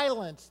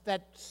silence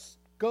that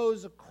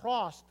goes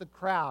across the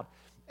crowd.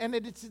 And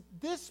it's at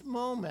this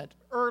moment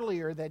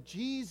earlier that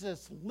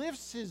Jesus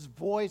lifts his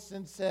voice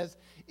and says,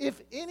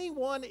 "If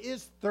anyone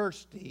is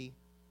thirsty,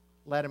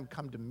 let him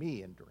come to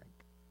me and drink.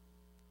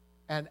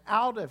 And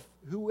out of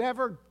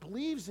whoever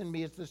believes in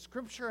me, as the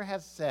scripture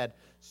has said,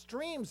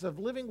 streams of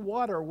living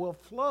water will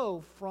flow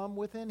from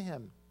within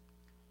him."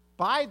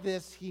 By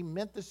this he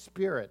meant the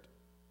Spirit,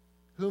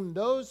 whom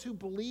those who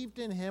believed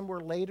in him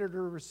were later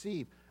to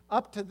receive.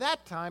 Up to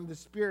that time, the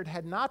Spirit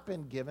had not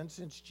been given,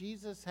 since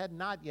Jesus had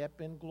not yet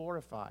been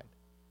glorified.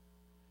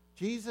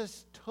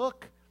 Jesus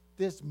took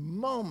this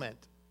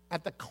moment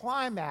at the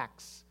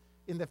climax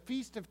in the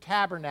Feast of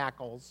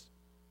Tabernacles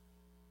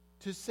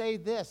to say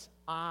this: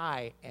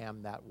 I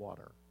am that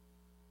water.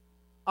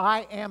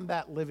 I am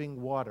that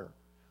living water.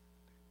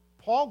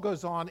 Paul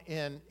goes on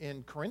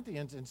in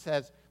Corinthians and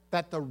says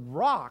that the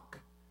rock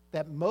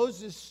that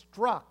Moses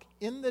struck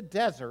in the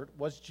desert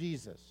was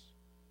Jesus.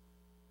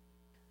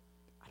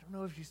 I don't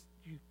know if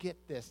you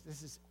get this.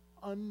 This is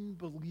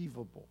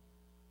unbelievable.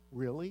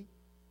 Really?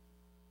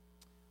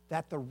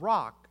 That the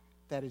rock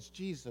that is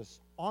Jesus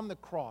on the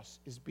cross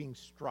is being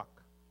struck.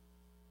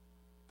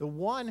 The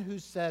one who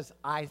says,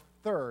 "I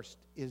thirst,"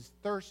 is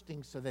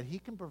thirsting so that he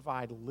can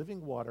provide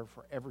living water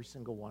for every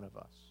single one of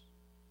us.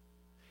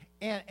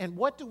 And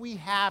what do we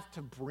have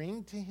to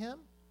bring to him?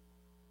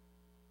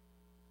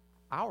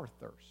 Our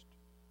thirst.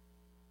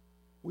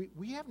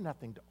 We have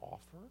nothing to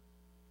offer.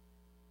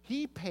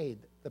 He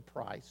paid the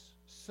price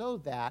so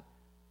that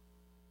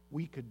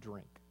we could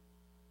drink.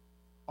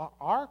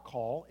 Our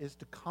call is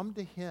to come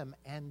to him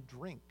and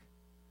drink.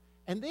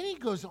 And then he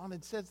goes on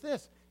and says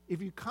this: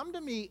 "If you come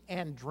to me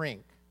and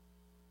drink,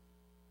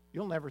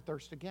 you'll never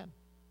thirst again.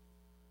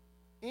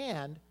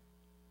 And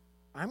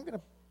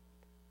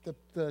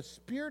the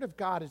Spirit of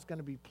God is going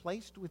to be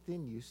placed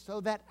within you so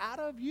that out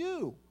of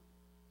you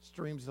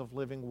streams of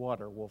living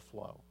water will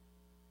flow."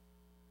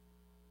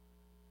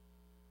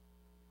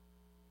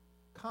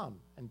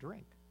 Come and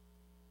drink.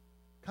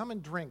 Come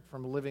and drink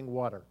from living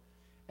water.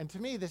 And to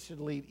me, this should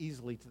lead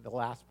easily to the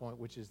last point,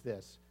 which is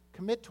this: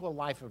 commit to a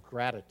life of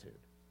gratitude.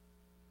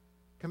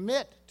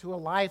 Commit to a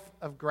life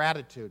of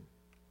gratitude.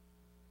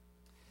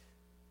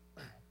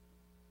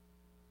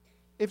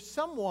 If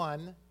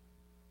someone,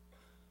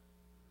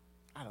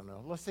 I don't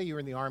know, let's say you were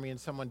in the army and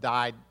someone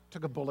died,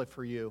 took a bullet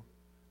for you,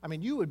 I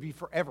mean, you would be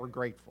forever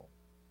grateful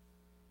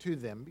to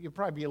them. You'd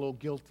probably be a little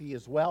guilty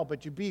as well,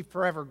 but you'd be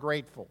forever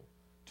grateful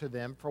to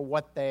them for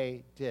what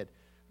they did.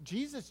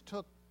 Jesus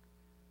took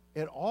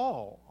it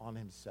all on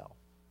himself.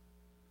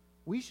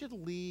 We should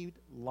lead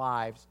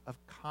lives of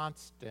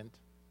constant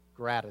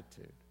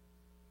gratitude.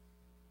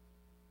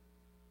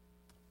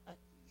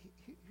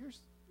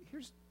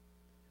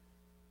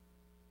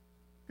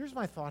 Here's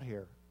my thought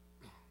here.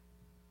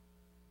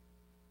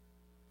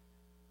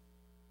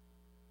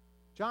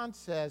 John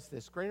says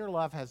this: greater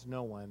love has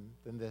no one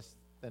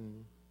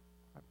than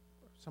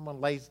someone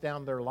lays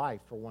down their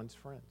life for one's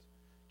friends.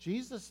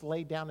 Jesus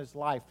laid down his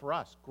life for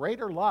us.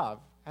 Greater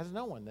love has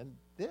no one than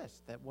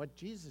this, that what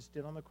Jesus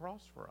did on the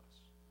cross for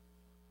us.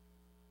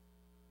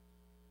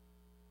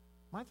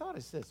 My thought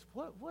is this: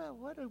 what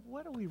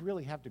do we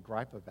really have to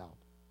gripe about?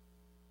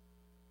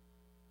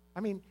 I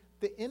mean,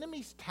 the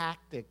enemy's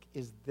tactic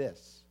is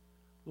this.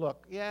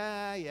 Look,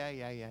 yeah.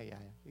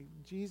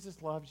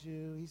 Jesus loves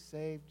you. He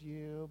saved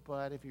you.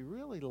 But if he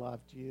really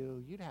loved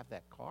you, you'd have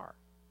that car.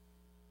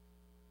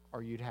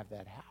 Or you'd have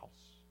that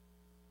house.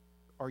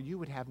 Or you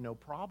would have no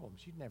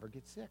problems. You'd never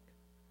get sick.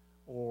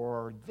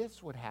 Or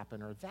this would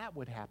happen, or that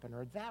would happen,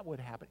 or that would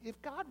happen.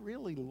 If God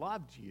really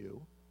loved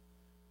you,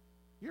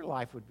 your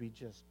life would be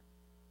just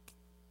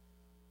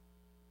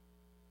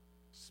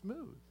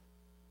smooth.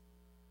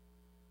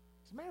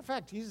 As a matter of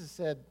fact, Jesus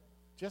said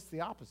just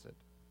the opposite.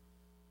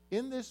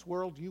 In this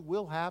world you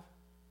will have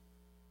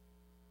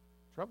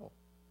trouble.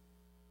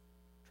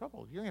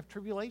 Trouble. You're going to have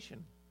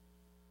tribulation.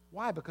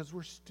 Why? Because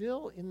we're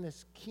still in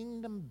this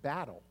kingdom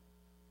battle.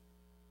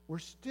 We're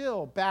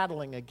still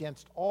battling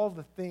against all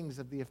the things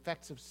of the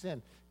effects of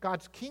sin.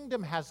 God's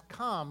kingdom has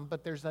come,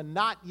 but there's a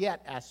not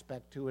yet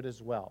aspect to it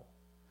as well,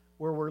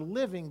 where we're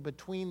living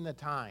between the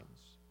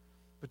times,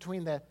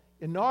 between the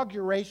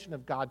inauguration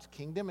of God's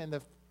kingdom and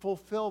the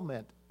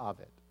fulfillment of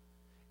it.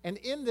 And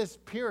in this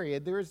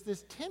period, there is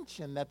this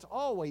tension that's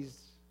always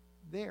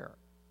there.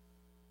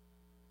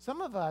 Some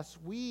of us,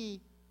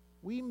 we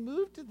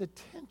move to the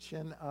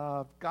tension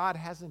of God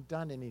hasn't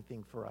done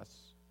anything for us.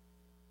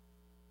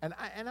 And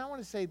I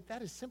want to say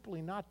that is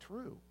simply not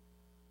true.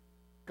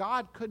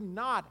 God could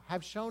not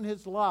have shown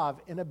his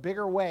love in a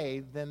bigger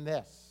way than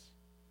this,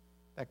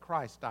 that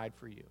Christ died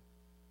for you.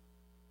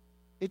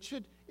 It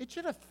should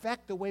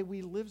affect the way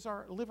we live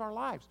our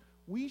lives.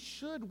 We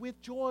should with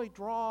joy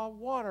draw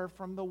water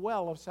from the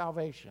well of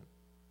salvation.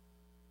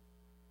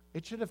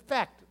 It should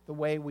affect the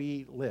way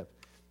we live.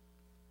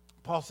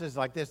 Paul says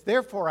like this,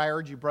 "Therefore I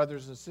urge you,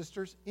 brothers and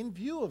sisters, in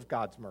view of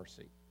God's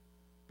mercy,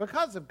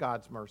 because of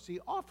God's mercy,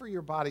 offer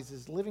your bodies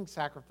as living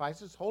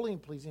sacrifices, holy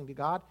and pleasing to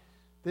God.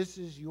 This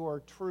is your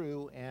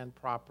true and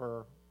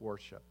proper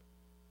worship."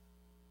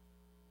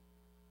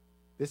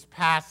 This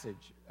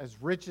passage,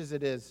 as rich as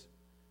it is,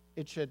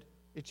 it should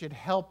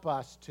help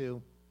us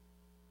to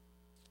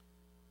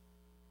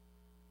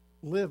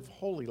live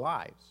holy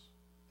lives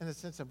in the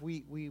sense of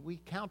we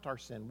count our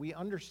sin. We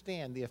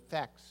understand the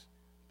effects,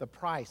 the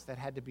price that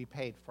had to be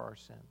paid for our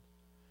sin.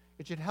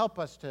 It should help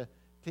us to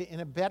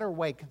in a better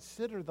way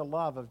consider the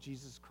love of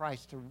Jesus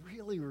Christ, to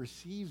really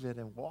receive it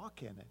and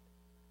walk in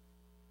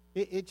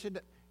it.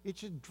 It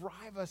should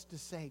drive us to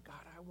say,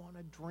 God, I want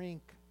to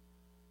drink.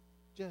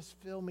 Just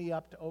fill me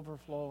up to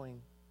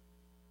overflowing.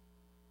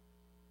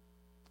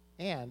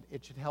 And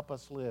it should help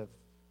us live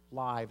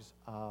lives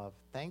of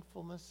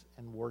thankfulness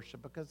and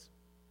worship, because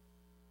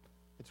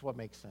it's what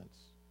makes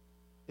sense.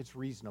 It's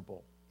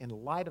reasonable. In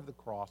light of the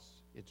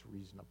cross, it's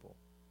reasonable.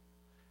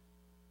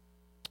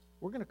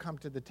 We're going to come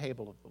to the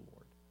table of the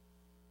Lord.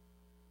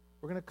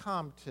 We're going to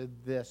come to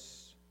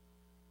this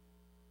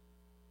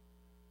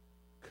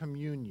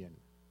communion,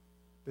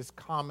 this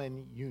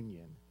common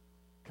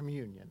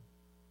communion.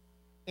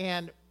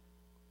 And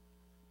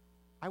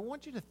I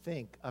want you to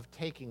think of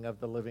taking of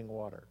the living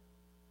water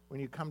when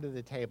you come to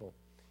the table.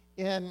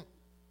 In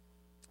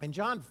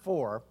John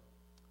 4,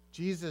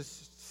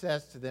 Jesus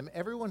says to them,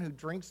 "Everyone who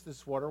drinks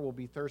this water will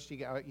be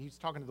thirsty." He's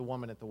talking to the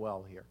woman at the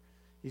well here.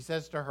 He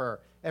says to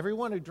her,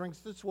 "Everyone who drinks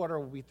this water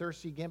will be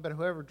thirsty again, but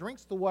whoever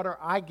drinks the water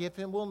I give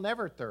him will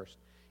never thirst.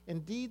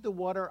 Indeed, the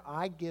water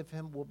I give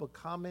him will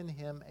become in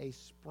him a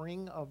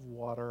spring of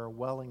water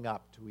welling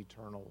up to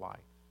eternal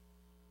life."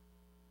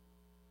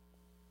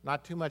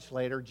 Not too much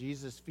later,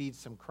 Jesus feeds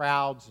some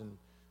crowds, and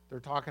they're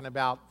talking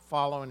about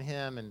following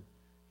him, and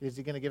is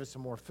he going to give us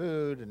some more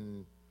food?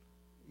 And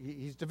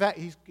he's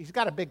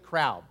got a big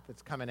crowd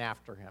that's coming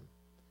after him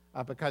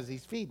because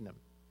he's feeding them.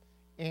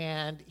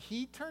 And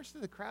he turns to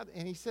the crowd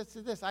and he says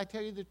to this, "I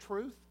tell you the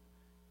truth,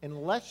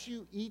 unless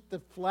you eat the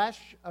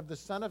flesh of the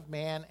Son of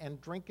Man and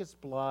drink his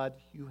blood,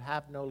 you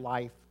have no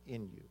life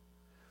in you.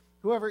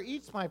 Whoever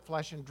eats my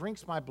flesh and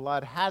drinks my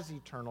blood has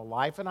eternal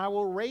life, and I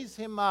will raise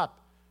him up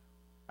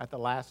at the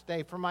last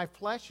day. For my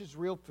flesh is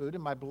real food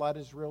and my blood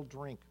is real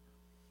drink.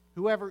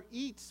 Whoever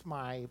eats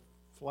my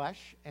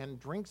flesh and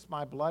drinks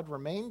my blood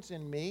remains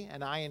in me,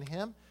 and I in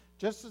him,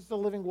 just as the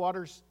living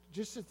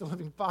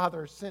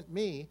Father sent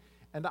me,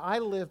 and I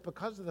live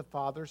because of the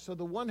Father, so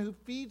the one who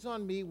feeds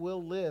on me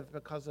will live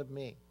because of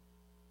me.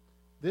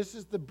 This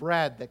is the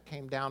bread that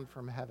came down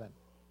from heaven.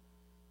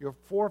 Your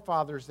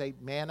forefathers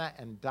ate manna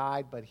and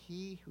died, but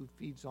he who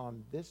feeds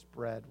on this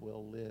bread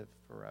will live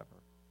forever."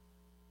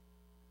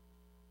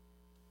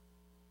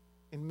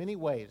 In many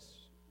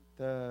ways,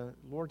 the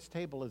Lord's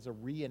table is a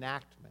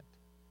reenactment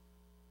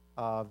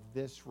of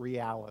this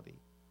reality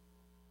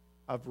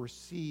of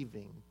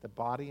receiving the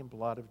body and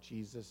blood of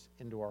Jesus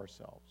into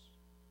ourselves.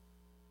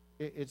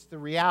 It's the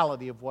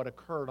reality of what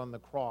occurred on the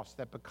cross,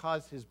 that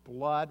because his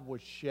blood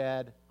was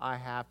shed, I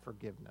have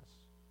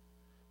forgiveness.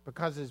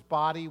 Because his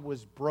body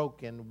was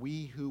broken,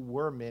 we who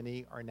were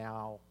many are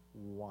now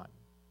one.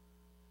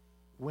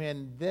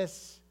 When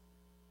this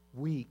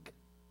week,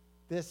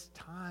 this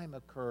time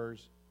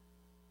occurs,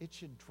 it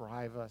should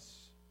drive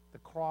us. The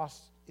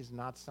cross is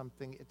not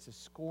something, it's a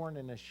scorn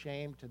and a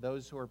shame to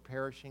those who are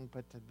perishing,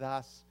 but to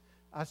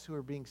us who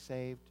are being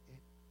saved,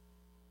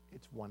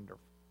 it's wonderful.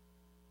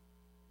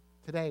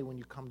 Today, when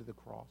you come to the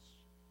cross,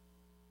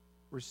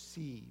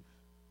 receive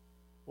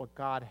what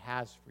God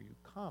has for you.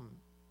 Come.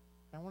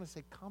 I want to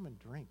say come and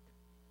drink,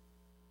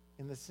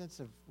 in the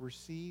sense of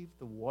receive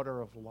the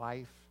water of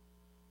life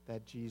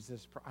that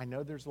Jesus... I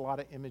know there's a lot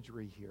of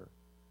imagery here,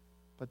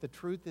 but the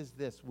truth is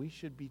this: we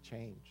should be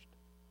changed.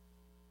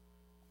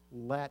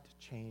 Let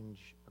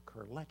change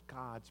occur. Let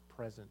God's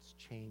presence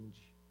change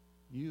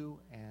you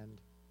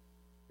and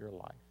your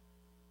life.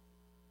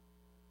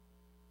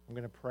 I'm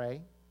going to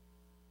pray,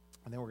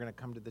 and then we're going to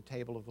come to the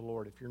table of the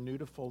Lord. If you're new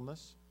to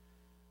fullness,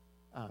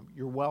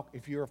 You're welcome.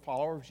 If you're a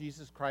follower of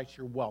Jesus Christ,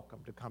 you're welcome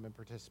to come and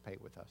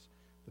participate with us.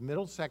 The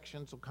middle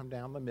sections will come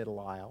down the middle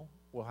aisle.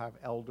 We'll have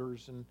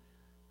elders and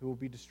who will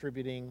be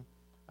distributing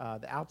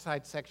the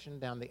outside section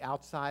down the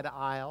outside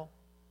aisle.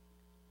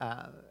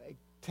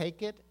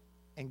 Take it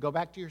and go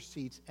back to your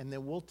seats, and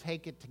then we'll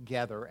take it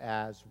together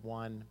as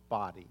one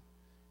body,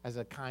 as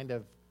a kind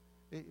of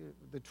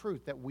the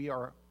truth that we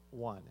are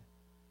one.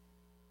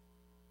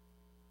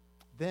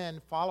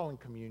 Then, following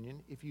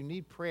communion, if you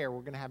need prayer,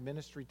 we're going to have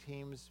ministry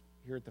teams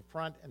here at the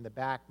front and the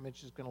back.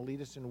 Mitch is going to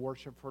lead us in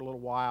worship for a little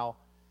while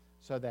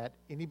so that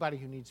anybody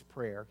who needs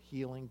prayer,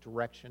 healing,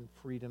 direction,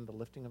 freedom, the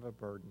lifting of a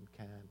burden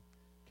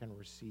can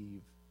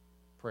receive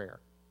prayer.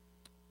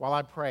 While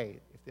I pray,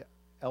 if the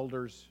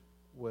elders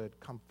would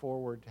come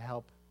forward to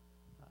help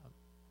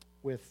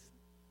with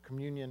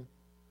communion,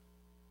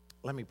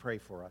 let me pray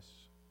for us.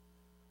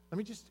 Let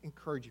me just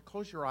encourage you.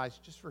 Close your eyes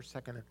just for a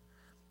second.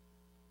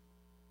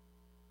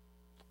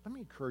 Let me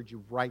encourage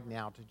you right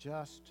now to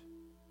just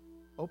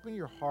open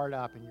your heart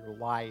up and your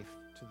life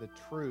to the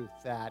truth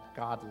that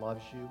God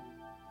loves you,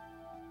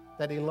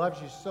 that He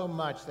loves you so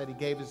much that He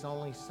gave His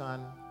only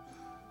Son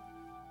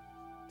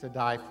to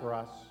die for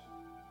us,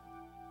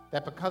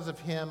 that because of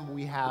Him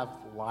we have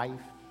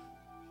life,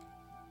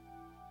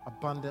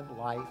 abundant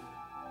life,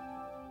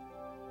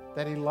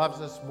 that He loves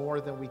us more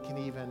than we can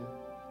even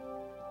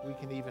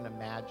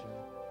imagine.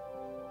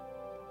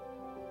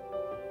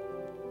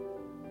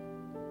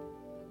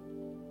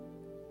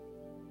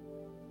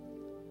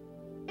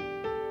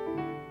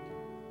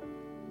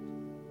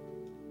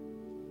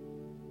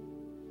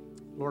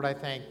 Lord, I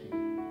thank you.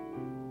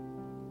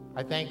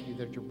 I thank you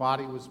that your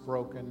body was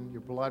broken,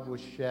 your blood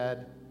was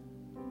shed,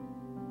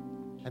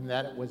 and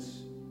that it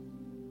was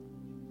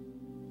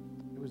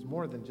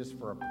more than just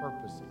for a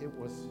purpose. It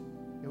was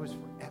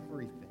for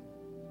everything.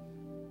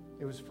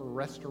 It was for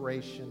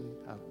restoration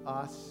of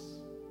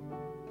us,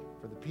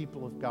 for the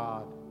people of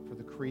God, for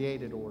the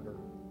created order.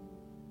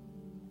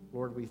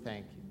 Lord, we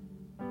thank you.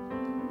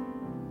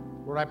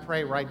 Lord, I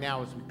pray right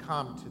now as we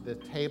come to the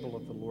table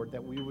of the Lord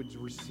that we would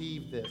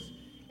receive this.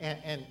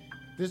 And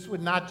this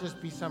would not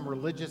just be some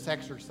religious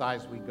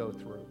exercise we go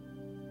through,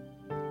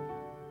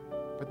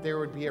 but there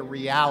would be a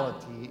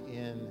reality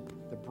in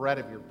the bread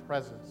of your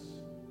presence,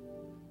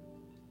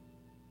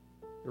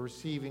 the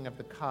receiving of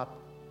the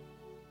cup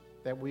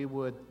that we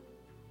would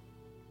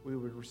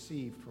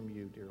receive from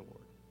you, dear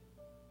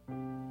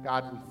Lord.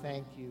 God, we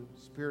thank you.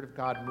 Spirit of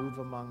God, move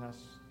among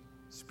us.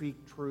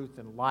 Speak truth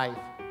and life.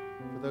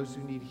 For those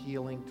who need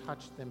healing,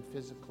 touch them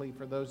physically.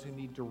 For those who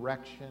need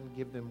direction,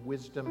 give them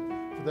wisdom.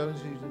 For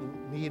those who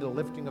need a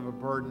lifting of a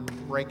burden,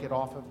 break it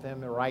off of them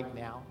right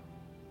now.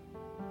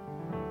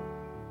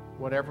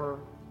 Whatever,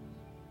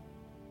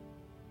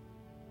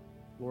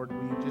 Lord,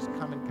 we just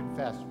come and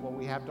confess what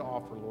we have to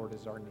offer, Lord,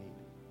 is our need.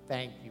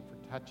 Thank you for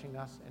touching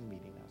us and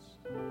meeting us.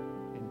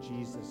 In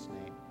Jesus'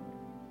 name,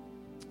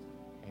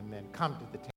 amen. Come to the table.